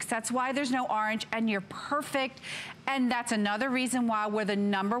streaks. That's why there's no orange, and you're perfect. And that's another reason why we're the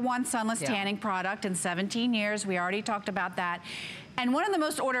 #1 sunless tanning product in 17 years. We already talked about that. And one of the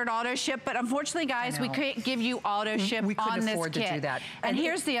most ordered auto ship, but unfortunately, guys, we can't give you auto ship on this kit. We couldn't afford to do that. And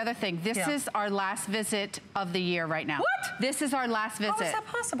here's the other thing. This is our last visit of the year right now. What? This is our last visit. How is that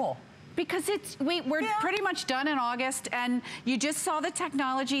possible? Because we're pretty much done in August, and you just saw the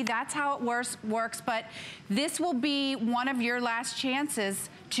technology. That's how it works. But this will be one of your last chances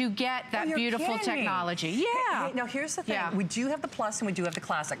to get that beautiful technology. Yeah. Hey, now here's the thing. We do have the Plus and we do have the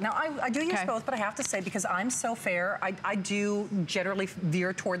Classic. Now I do use both, but I have to say, because I'm so fair, I do generally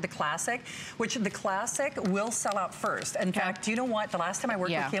veer toward the Classic, which the Classic will sell out first. In fact, do you know what? The last time I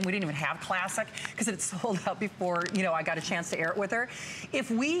worked with Kim, we didn't even have Classic because it sold out before, you know, I got a chance to air it with her.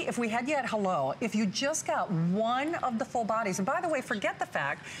 If we had you at hello, if you just got one of the full bodies, and by the way, forget the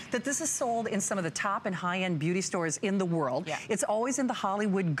fact that this is sold in some of the top and high-end beauty stores in the world. It's always in the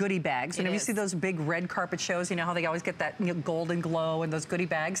Hollywood goodie bags. Whenever you see those big red carpet shows, you know how they always get that golden glow and those goodie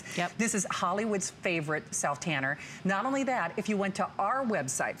bags? This is Hollywood's favorite self-tanner. Not only that, if you went to our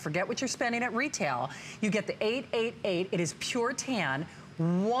website, forget what you're spending at retail, you get the 888. It is pure tan.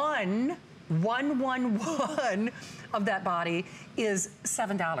 111 of that body is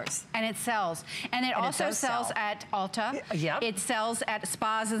 $7. And it sells. And it also sells at Ulta. It sells at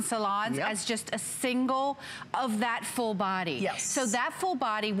spas and salons as just a single of that full body. So that full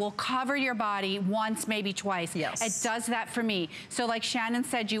body will cover your body once, maybe twice. It does that for me. So like Shannon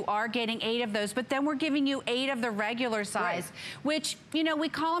said, you are getting 8 of those, but then we're giving you 8 of the regular size, which, you know, we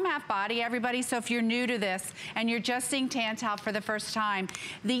call them half body, everybody. So if you're new to this and you're just seeing Tantal for the first time,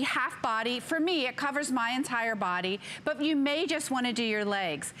 the half body, for me, it covers my entire body, but you may just want to do your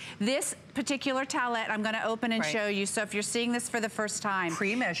legs. This particular towelette I'm going to open and show you. So if you're seeing this for the first time.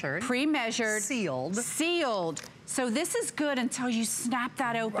 Pre-measured. Pre-measured. Sealed. Sealed. So this is good until you snap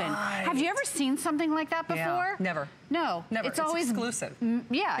that open. Have you ever seen something like that before? Never. No. Never. It's always exclusive.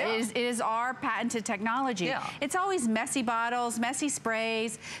 It is our patented technology. It's always messy bottles, messy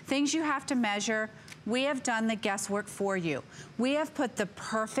sprays, things you have to measure. We have done the guesswork for you. We have put the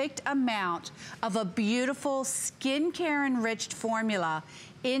perfect amount of a beautiful skincare enriched formula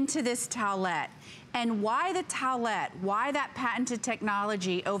into this towelette. And why the towelette? Why that patented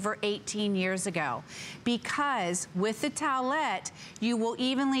technology over 18 years ago? Because with the towelette, you will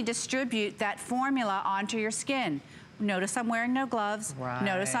evenly distribute that formula onto your skin. Notice I'm wearing no gloves.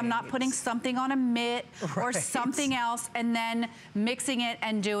 Notice I'm not putting something on a mitt or something else and then mixing it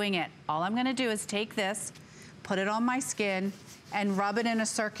and doing it. All I'm gonna do is take this, put it on my skin, and rub it in a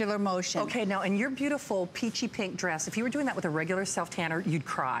circular motion. Okay, now in your beautiful peachy pink dress, if you were doing that with a regular self-tanner, you'd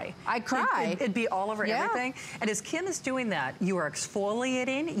cry. I'd cry. It'd be all over everything. And as Kim is doing that, you are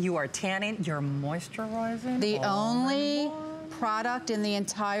exfoliating, you are tanning, you're moisturizing. The only product in the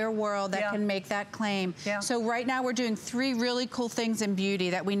entire world that can make that claim. So right now we're doing 3 really cool things in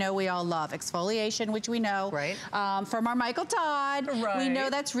beauty that we know we all love. Exfoliation, which we know from our Michael Todd. We know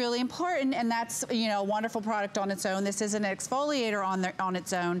that's really important, and that's, you know, a wonderful product on its own. This is an exfoliator on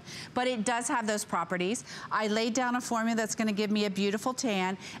its own, but it does have those properties. I laid down a formula that's going to give me a beautiful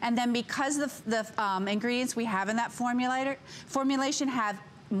tan, and then because the ingredients we have in that formulation have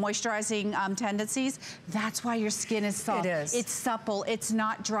moisturizing tendencies, that's why your skin is soft. It is. It's supple, it's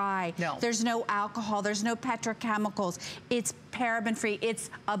not dry. There's no alcohol, there's no petrochemicals. It's paraben-free. It's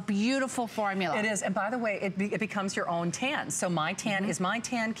a beautiful formula. It is, and by the way, it becomes your own tan. So my tan is my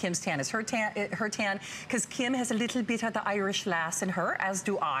tan, Kim's tan is her tan, because Kim has a little bit of the Irish lass in her, as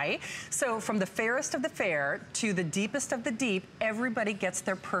do I. So from the fairest of the fair to the deepest of the deep, everybody gets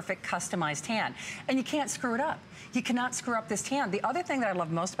their perfect customized tan. And you can't screw it up. You cannot screw up this tan. The other thing that I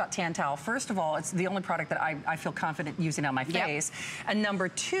love most about Tantal, first of all, it's the only product that I feel confident using on my face. And number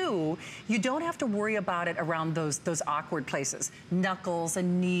 2, you don't have to worry about it around those awkward places. Knuckles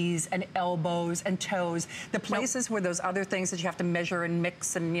and knees and elbows and toes. The places where those other things that you have to measure and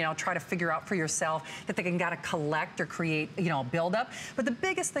mix and, you know, try to figure out for yourself that they can gotta collect or create, you know, build up. But the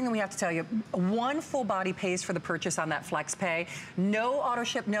biggest thing that we have to tell you, 1 full body pays for the purchase on that flex pay. No auto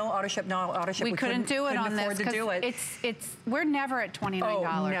ship, no auto ship, no auto ship. We couldn't do it on this because we're never at $29.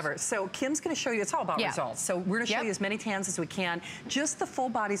 Oh, never. So Kim's going to show you, it's all about results. So we're going to show you as many tans as we can. Just the full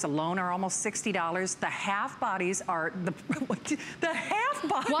bodies alone are almost $60. The half bodies are the half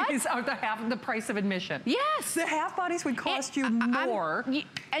bodies are the half of the price of admission. Yes. The half bodies would cost you more.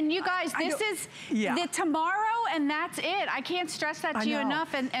 And you guys, this is the tomorrow and that's it. I can't stress that to you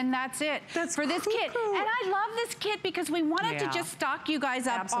enough, and that's it for this kit. And I love this kit because we wanted to just stock you guys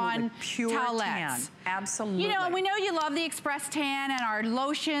up on pure towelettes. Tan. Absolutely. You know, we know you love the Express Tan and our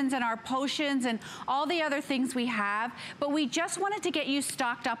lotions and our potions and all the other things we have, but we just wanted to get you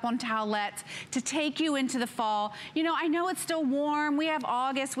stocked up on towelettes to take you into the fall. You know, I know it's still warm. We have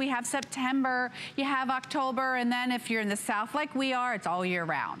August, we have September, you have October, and then if you're in the South like we are, it's all year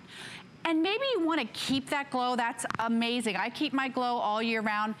round. And maybe you want to keep that glow. That's amazing. I keep my glow all year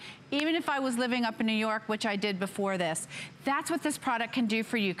round, even if I was living up in New York, which I did before this. That's what this product can do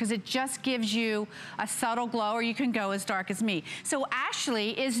for you, because it just gives you a subtle glow, or you can go as dark as me. So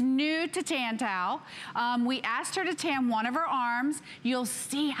Ashley is new to Tan Towel. We asked her to tan one of her arms. You'll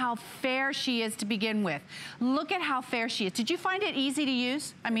see how fair she is to begin with. Look at how fair she is. Did you find it easy to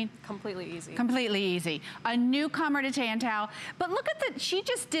use? I mean, completely easy. Completely easy. A newcomer to Tan Towel. But look at that, she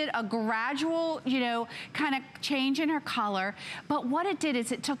just did a gradual, you know, kind of change in her color. But what it did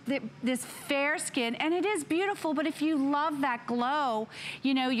is it took this fair skin, and it is beautiful, but if you love that glow,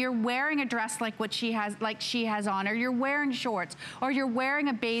 you know, you're wearing a dress like what she has on, or you're wearing shorts, or you're wearing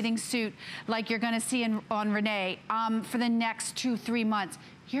a bathing suit like you're gonna see on Renee for the next 2-3 months,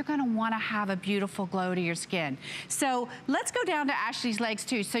 you're gonna wanna have a beautiful glow to your skin. So let's go down to Ashley's legs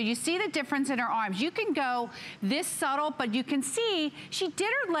too. So you see the difference in her arms. You can go this subtle, but you can see she did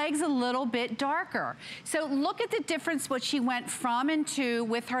her legs a little bit darker. So look at the difference what she went from and to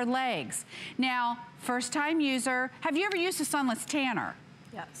with her legs. Now, first time user, have you ever used a sunless tanner?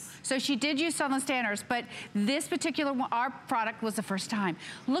 Yes. So she did use sunless tanners, but this particular one, our product was the first time.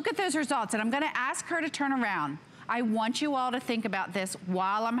 Look at those results, and I'm gonna ask her to turn around. I want you all to think about this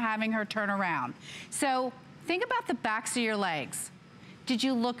while I'm having her turn around. So think about the backs of your legs. Did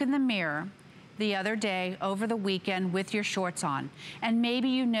you look in the mirror the other day over the weekend with your shorts on, and maybe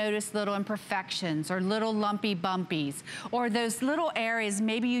you noticed little imperfections or little lumpy bumpies, or those little areas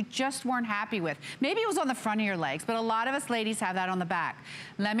maybe you just weren't happy with? Maybe it was on the front of your legs, but a lot of us ladies have that on the back.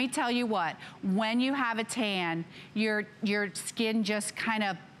 Let me tell you what, when you have a tan, your skin just kind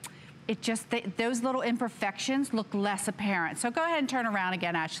of, those little imperfections look less apparent. So go ahead and turn around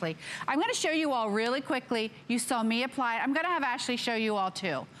again, Ashley. I'm gonna show you all really quickly. You saw me apply it. I'm gonna have Ashley show you all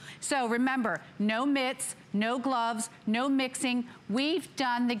too. So remember, no mitts, no gloves, no mixing. We've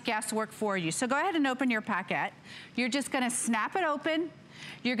done the guesswork for you. So go ahead and open your packet. You're just gonna snap it open.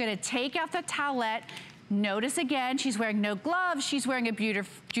 You're gonna take out the towelette. Notice again, she's wearing no gloves. She's wearing a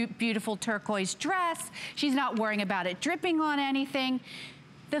beautiful turquoise dress. She's not worrying about it dripping on anything.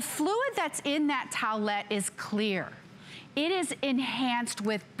 The fluid that's in that towelette is clear. It is enhanced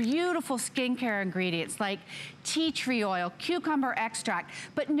with beautiful skincare ingredients like tea tree oil, cucumber extract.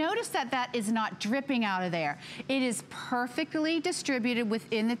 But notice that that is not dripping out of there. It is perfectly distributed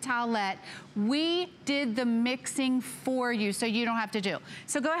within the towelette. We did the mixing for you, so you don't have to do.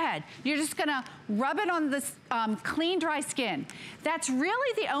 So go ahead. You're just gonna rub it on this clean, dry skin. That's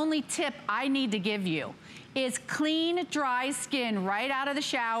really the only tip I need to give you. Is clean, dry skin right out of the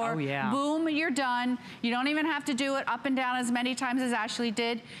shower. Oh, yeah. Boom, you're done. You don't even have to do it up and down as many times as Ashley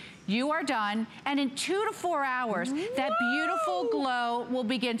did. You are done. And in 2 to 4 hours, that beautiful glow will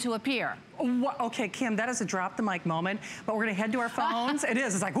begin to appear. Okay, Kim, that is a drop the mic moment, but we're gonna head to our phones. It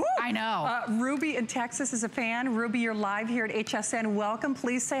is, it's like, woo! I know. Ruby in Texas is a fan. Ruby, you're live here at HSN. Welcome,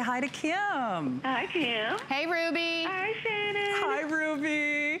 please say hi to Kim. Hi, Kim. Hey, Ruby. Hi, Shannon. Hi,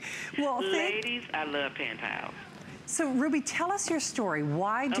 Ruby. Well, ladies, I love Tan Towels. So, Ruby, tell us your story.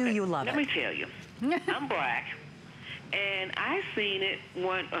 Why do you love it? Let me tell you. I'm black, and I seen it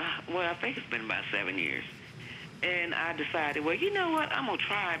well, I think it's been about 7 years. And I decided, well, you know what? I'm going to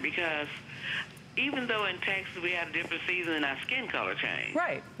try it because even though in Texas we had a different season and our skin color changed.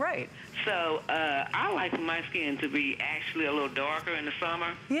 Right, right. So I like my skin to be actually a little darker in the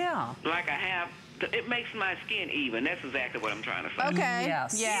summer. Yeah. Like I have. It makes my skin even. That's exactly what I'm trying to say. Okay.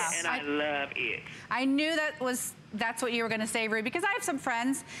 Yes. Yeah. And I love it. I knew that's what you were going to say, Ruby, because I have some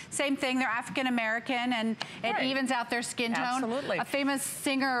friends, same thing, they're African American, and it evens out their skin tone. Absolutely. A famous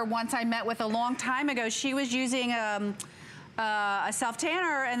singer once I met with a long time ago, she was using a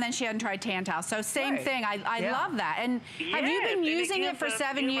self-tanner, and then she hadn't tried Tan Towel. So same thing. I love that. And have you been using it for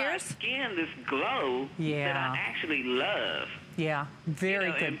 7 years? Skin, this glow that I actually love. Yeah,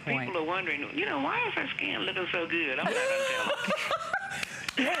 very good point. People are wondering, why is her skin looking so good? I'm not going to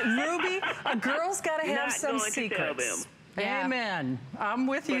tell them. Hey, Ruby, a girl's got to have some secrets. Yeah. Amen. I'm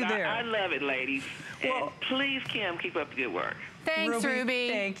with you there. I love it, ladies. And please, Kim, keep up the good work. Thanks, Ruby.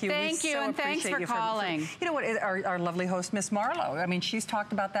 Thank you. Thank you, and thanks for calling. You know what, our lovely host, Miss Marlowe, I mean, she's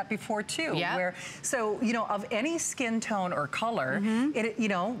talked about that before too. Yeah. So, you know, of any skin tone or color, it, you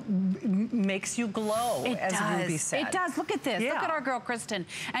know, makes you glow, as Ruby said. It does. Look at this. Look at our girl, Kristen.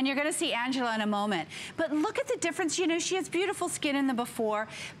 And you're going to see Angela in a moment. But look at the difference. You know, she has beautiful skin in the before,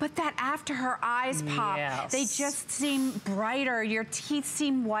 but that after her eyes pop, they just seem brighter. Your teeth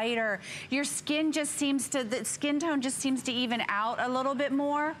seem whiter. Your skin just seems to, the skin tone just seems to even out a little bit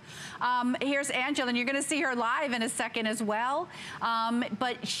more. Here's Angela, and you're going to see her live in a second as well.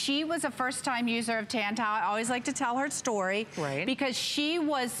 But she was a first-time user of Tantal. I always like to tell her story, because she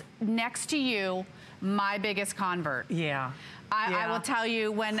was, next to you, my biggest convert. I will tell you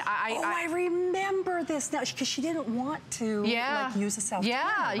when I remember this now, because she didn't want to like use a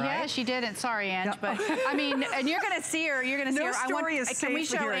self-tanner, Yeah, she didn't. Sorry, Ange, but I mean, and you're going to see her. You're going to see her. Story is can we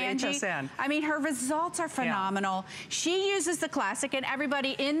show Angie? HSN. I mean, her results are phenomenal. She uses the Classic, and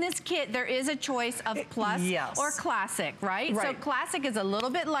everybody in this kit, there is a choice of Plus or Classic, right? So Classic is a little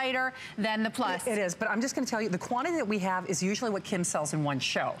bit lighter than the Plus. It is, but I'm just going to tell you, the quantity that we have is usually what Kim sells in one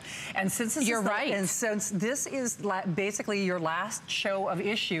show. And since this and since this is basically your last show of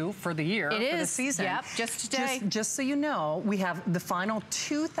issue for the year, for the season. Just today. Just so you know, we have the final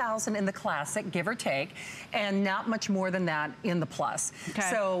 2,000 in the Classic, give or take, and not much more than that in the Plus.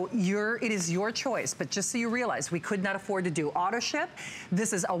 So it is your choice, but just so you realize, we could not afford to do auto ship.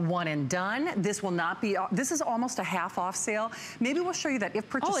 This is a one and done. This will not be, this is almost a half off sale. Maybe we'll show you that if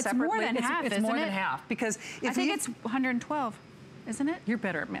purchased separately. More than half, it's more than half, because if I think it's 112, isn't it? You're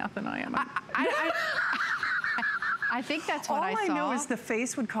better at math than I am. I think that's what I saw. All I know is the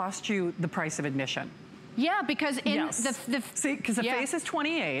face would cost you the price of admission. Yeah, because in see, because the face is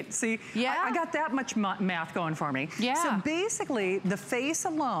 28. See, I got that much math going for me. So basically, the face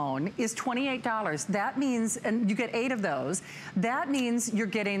alone is $28. That means, and you get 8 of those. That means you're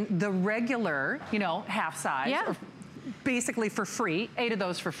getting the regular, you know, half size. Or basically for free, 8 of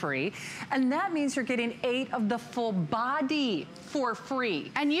those for free. And that means you're getting 8 of the full body for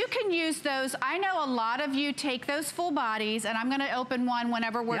free. And you can use those. I know a lot of you take those full bodies, and I'm going to open one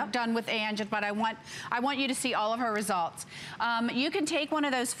whenever we're done with Ange, but I want you to see all of her results. You can take one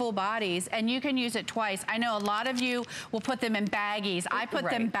of those full bodies and you can use it twice. I know a lot of you will put them in baggies. I put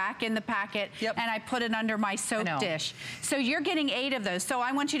them back in the packet and I put it under my soap dish. So you're getting 8 of those. So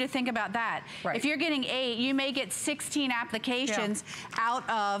I want you to think about that. If you're getting 8, you may get 16 applications out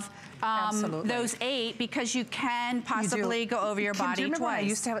of those 8, because you can possibly go over your body twice. I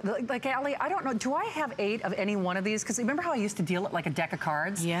used to have, like Allie, I don't know, do I have 8 of any one of these? Because remember how I used to deal it like a deck of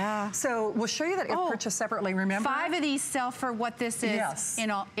cards? So we'll show you that if purchased separately, remember? 5 of these sell for what this is in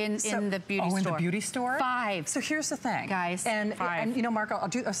the beauty store. In the beauty store? 5. So here's the thing. Guys, and you know, Marco, I'll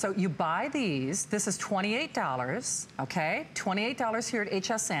do, so you buy these, this is $28, okay? $28 here at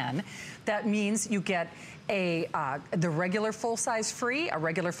HSN. That means you get the regular full size free, a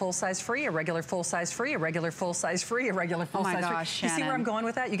regular full size free, a regular full size free, a regular full size free, a regular full size free. You see where I'm going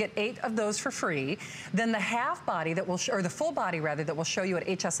with that? You get 8 of those for free. Then the half body that will, or the full body rather, that will show you at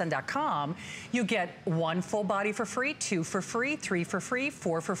hsn.com, you get 1 full body for free, 2 for free, 3 for free,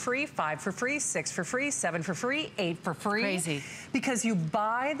 4 for free, 5 for free, 6 for free, 7 for free, 8 for free. Crazy. Because you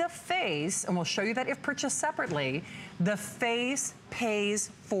buy the face, and we'll show you that if purchased separately, the face pays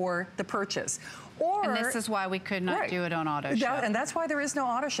for the purchase. And this is why we could not do it on auto ship. And that's why there is no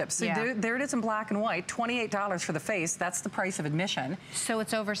auto ship. So there it is in black and white, $28 for the face. That's the price of admission. So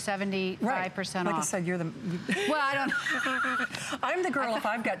it's over 75% off. Like I said, you're the... Well, I don't... I'm the girl if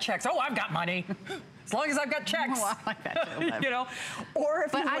I've got checks. Oh, I've got money. As long as I've got checks. Well, I like that too. You know, or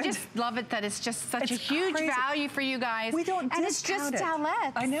if but I just love it that it's just such a huge value for you guys. We don't and it's just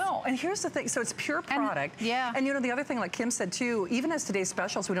towelettes. I know. And here's the thing. So it's pure product. And you know, the other thing, like Kim said too, even as today's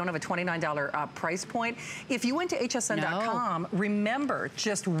specials, we don't have a $29 price point. If you went to hsn.com, remember,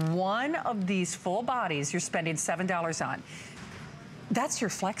 just one of these full bodies you're spending $7 on. That's your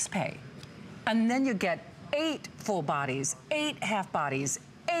flex pay. And then you get 8 full bodies, 8 half bodies,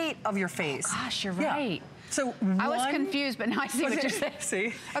 8 of your face. Oh, gosh, you're right. So I was confused, but now I see what you're saying.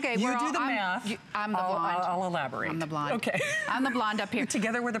 See? Okay, you do the math. I'm the blonde. I'll elaborate. I'm the blonde. Okay. I'm the blonde up here.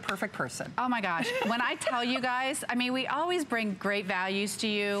 Together we're the perfect person. Oh my gosh. When I tell you guys, I mean, we always bring great values to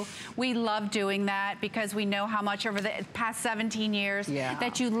you. We love doing that because we know how much over the past 17 years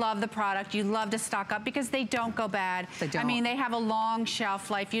that you love the product. You love to stock up because they don't go bad. They don't. I mean, they have a long shelf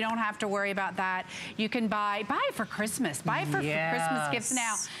life. You don't have to worry about that. You can buy it for Christmas. Buy it for Christmas gifts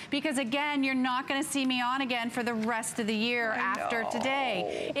now. Because again, you're not going to see me on on again for the rest of the year after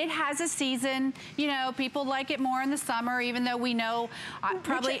today. It has a season. You know, people like it more in the summer, even though we know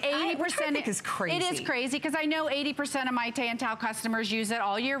probably 80%. Which I think is crazy. It is crazy because I know 80% of my tan towel customers use it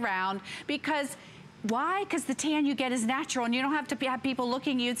all year round because why? Because the tan you get is natural and you don't have to have people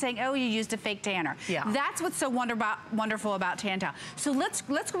looking at you and saying, oh, you used a fake tanner. Yeah. That's what's so wonderful about tan towel. So let's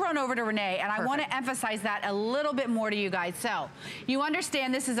run over to Renee, and I want to emphasize that a little bit more to you guys. So you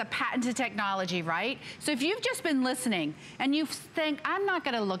understand this is a patented technology, right? So if you've just been listening and you think, I'm not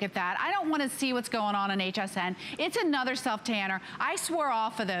going to look at that. I don't want to see what's going on in HSN. It's another self-tanner. I swore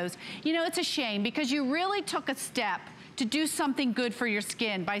off of those. You know, it's a shame because you really took a step to do something good for your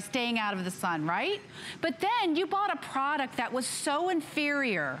skin by staying out of the sun, right? But then you bought a product that was so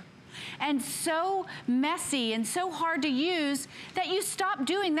inferior and so messy and so hard to use that you stopped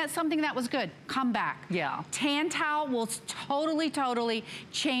doing something that was good. Come back. Yeah. Tan towel will totally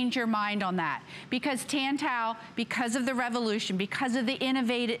change your mind on that. Because tan towel, because of the revolution, because of the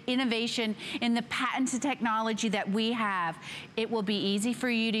innovation in the patented technology that we have, it will be easy for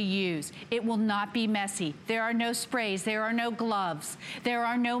you to use. It will not be messy. There are no sprays, there are no gloves, there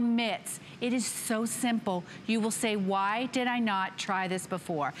are no mitts. It is so simple. You will say, why did I not try this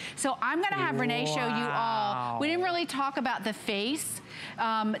before? So I'm gonna have Renee show you all. We didn't really talk about the face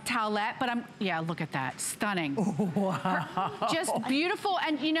towelette, but yeah, look at that, stunning. Wow. Just beautiful,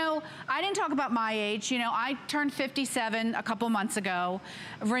 and you know, I didn't talk about my age. You know, I turned 57 a couple months ago.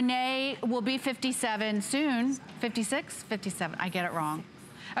 Renee will be 57 soon. 56? 57, I get it wrong.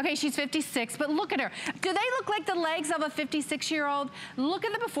 Okay, she's 56, but look at her. Do they look like the legs of a 56-year-old? Look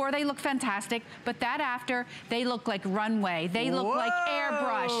at the before, they look fantastic, but that after, they look like runway. They look like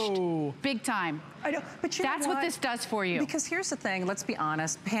airbrushed, big time. I know, but you That's know what this does for you. Because here's the thing, let's be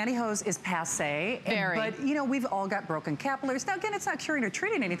honest, pantyhose is passé. Very. But you know, we've all got broken capillaries. Now again, it's not curing or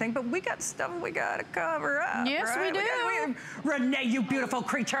treating anything, but we got stuff we gotta cover up. Yes, right? we do. Renee, you beautiful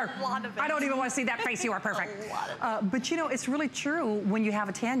creature. I don't even want to see that face, you are perfect. But you know, it's really true, when you have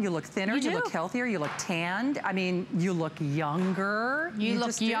a tan, you look thinner, you look healthier, you look tanned. I mean, you look younger. You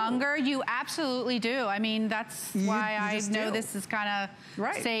look younger, you absolutely do. I mean, that's why I know this has kind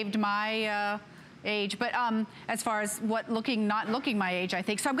of saved my age, but as far as not looking my age, I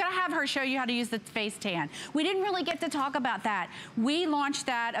think. So I'm gonna have her show you how to use the face tan. We didn't really get to talk about that. We launched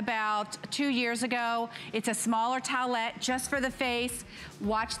that about 2 years ago. It's a smaller towelette just for the face.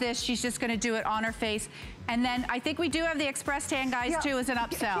 Watch this, she's just gonna do it on her face. And then I think we do have the Express Tan, guys, too, as an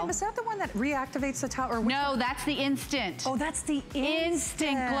upsell. Is that the one that reactivates the towel? Or no, that's the instant. Oh, that's the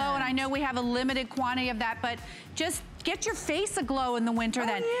instant glow, and I know we have a limited quantity of that, but just get your face aglow in the winter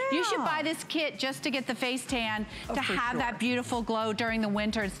then. You should buy this kit just to get the face tan, to have that beautiful glow during the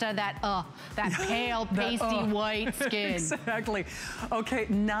winter instead of that pale, pasty white skin. Exactly. Okay,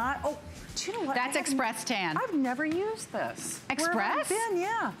 do you know what? That's Express Tan. I've never used this. Express? Where have I been?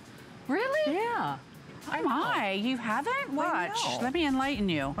 Yeah. Really? Yeah. Oh my, you haven't? Watch. Let me enlighten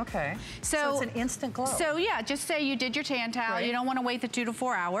you. Okay. So it's an instant glow. So yeah, just say you did your tan towel. You don't want to wait the 2 to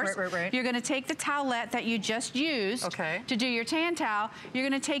 4 hours. Right. You're going to take the towelette that you just used to do your tan towel. You're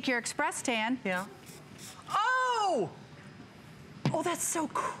going to take your Express Tan. Yeah. Oh! Oh, that's so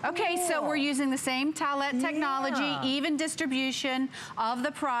cool. Okay, so we're using the same towelette technology, even distribution of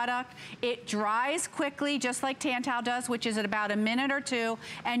the product. It dries quickly, just like tan towel does, which is at about a minute or 2,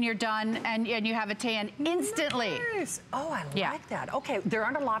 and you're done, and you have a tan instantly. Nice. Oh, I like that. Okay, there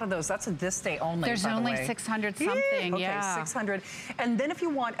aren't a lot of those. That's a this day only. There's only 600 something. Okay, 600. And then if you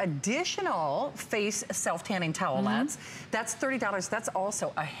want additional face self-tanning towelettes, that's $30. That's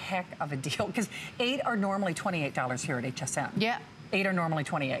also a heck of a deal, because 8 are normally $28 here at HSN. Yeah. 8 are normally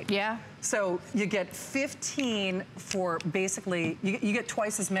 28. Yeah. So you get 15 for basically, you get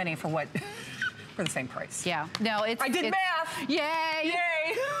twice as many for what, for the same price. Yeah. No, I did math. Yay.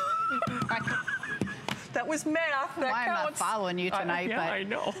 Yay. That was math. That I'm not following you tonight, but I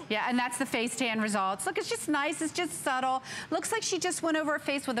know. Yeah, and that's the face tan results. Look, it's just nice. It's just subtle. Looks like she just went over her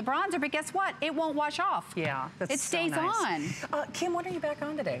face with a bronzer, but guess what? It won't wash off. Yeah, that's it stays so nice. on. Kim, when are you back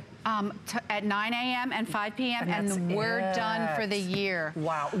on today? At 9 a.m. and 5 p.m. and we're done for the year.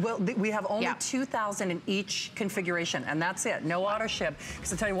 Wow. Well, we have only 2,000 in each configuration, and that's it. No auto ship.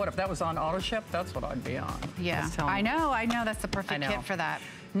 Because I tell you what, if that was on auto ship, that's what I'd be on. Yeah. I know. That's the perfect kit for that.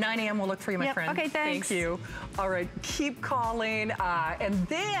 9 a.m. we'll look for you, my friend. Okay, thanks. Thank you. All right, keep calling. And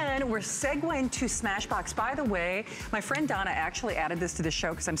then we're segueing to Smashbox. By the way, my friend Donna actually added this to the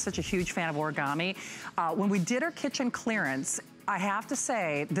show because I'm such a huge fan of origami. When we did our kitchen clearance, I have to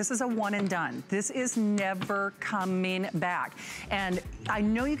say, this is a one and done. This is never coming back. And I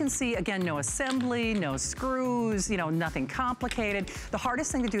know you can see, again, no assembly, no screws, you know, nothing complicated. The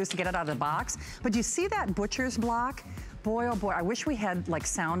hardest thing to do is to get it out of the box. But you see that butcher's block? Boy, oh boy, I wish we had like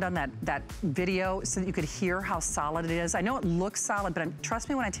sound on that video so that you could hear how solid it is. I know it looks solid, but trust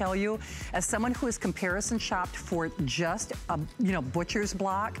me when I tell you, as someone who has comparison shopped for just a, you know, butcher's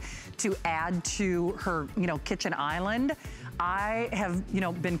block to add to her, you know, kitchen island, I have, you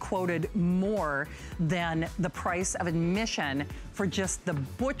know, been quoted more than the price of admission for just the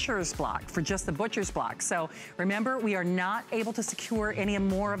butcher's block, So remember, we are not able to secure any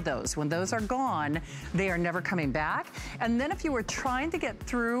more of those. When those are gone, they are never coming back. And then if you were trying to get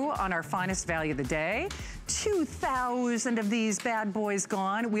through on our finest value of the day, 2,000 of these bad boys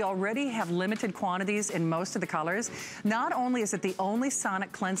gone. We already have limited quantities in most of the colors. Not only is it the only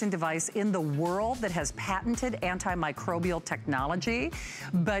sonic cleansing device in the world that has patented antimicrobial technology,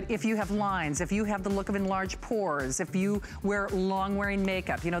 but if you have lines, if you have the look of enlarged pores, if you wear long-wearing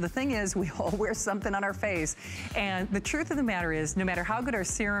makeup, you know, the thing is we all wear something on our face. And the truth of the matter is, no matter how good our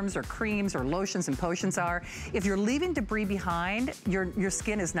serums or creams or lotions and potions are, if you're leaving debris behind, your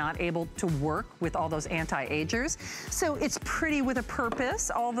skin is not able to work with all those anti-agers. So it's pretty with a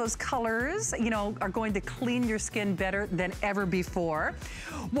purpose. All those colors, you know, are going to clean your skin better than ever before.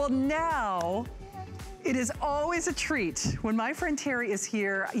 Well, now, it is always a treat when my friend Terry is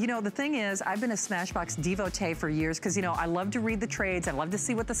here. You know, the thing is, I've been a Smashbox devotee for years because, you know, I love to read the trades. I love to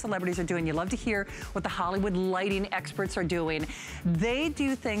see what the celebrities are doing. You love to hear what the Hollywood lighting experts are doing. They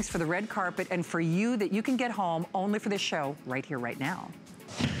do things for the red carpet and for you that you can get home only for this show right here, right now.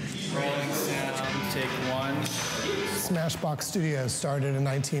 Rolling sound, take one. Smashbox Studios started in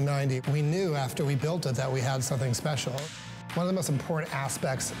 1990. We knew after we built it that we had something special. One of the most important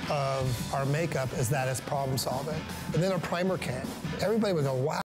aspects of our makeup is that it's problem solving. And then a primer came. Everybody would go, wow.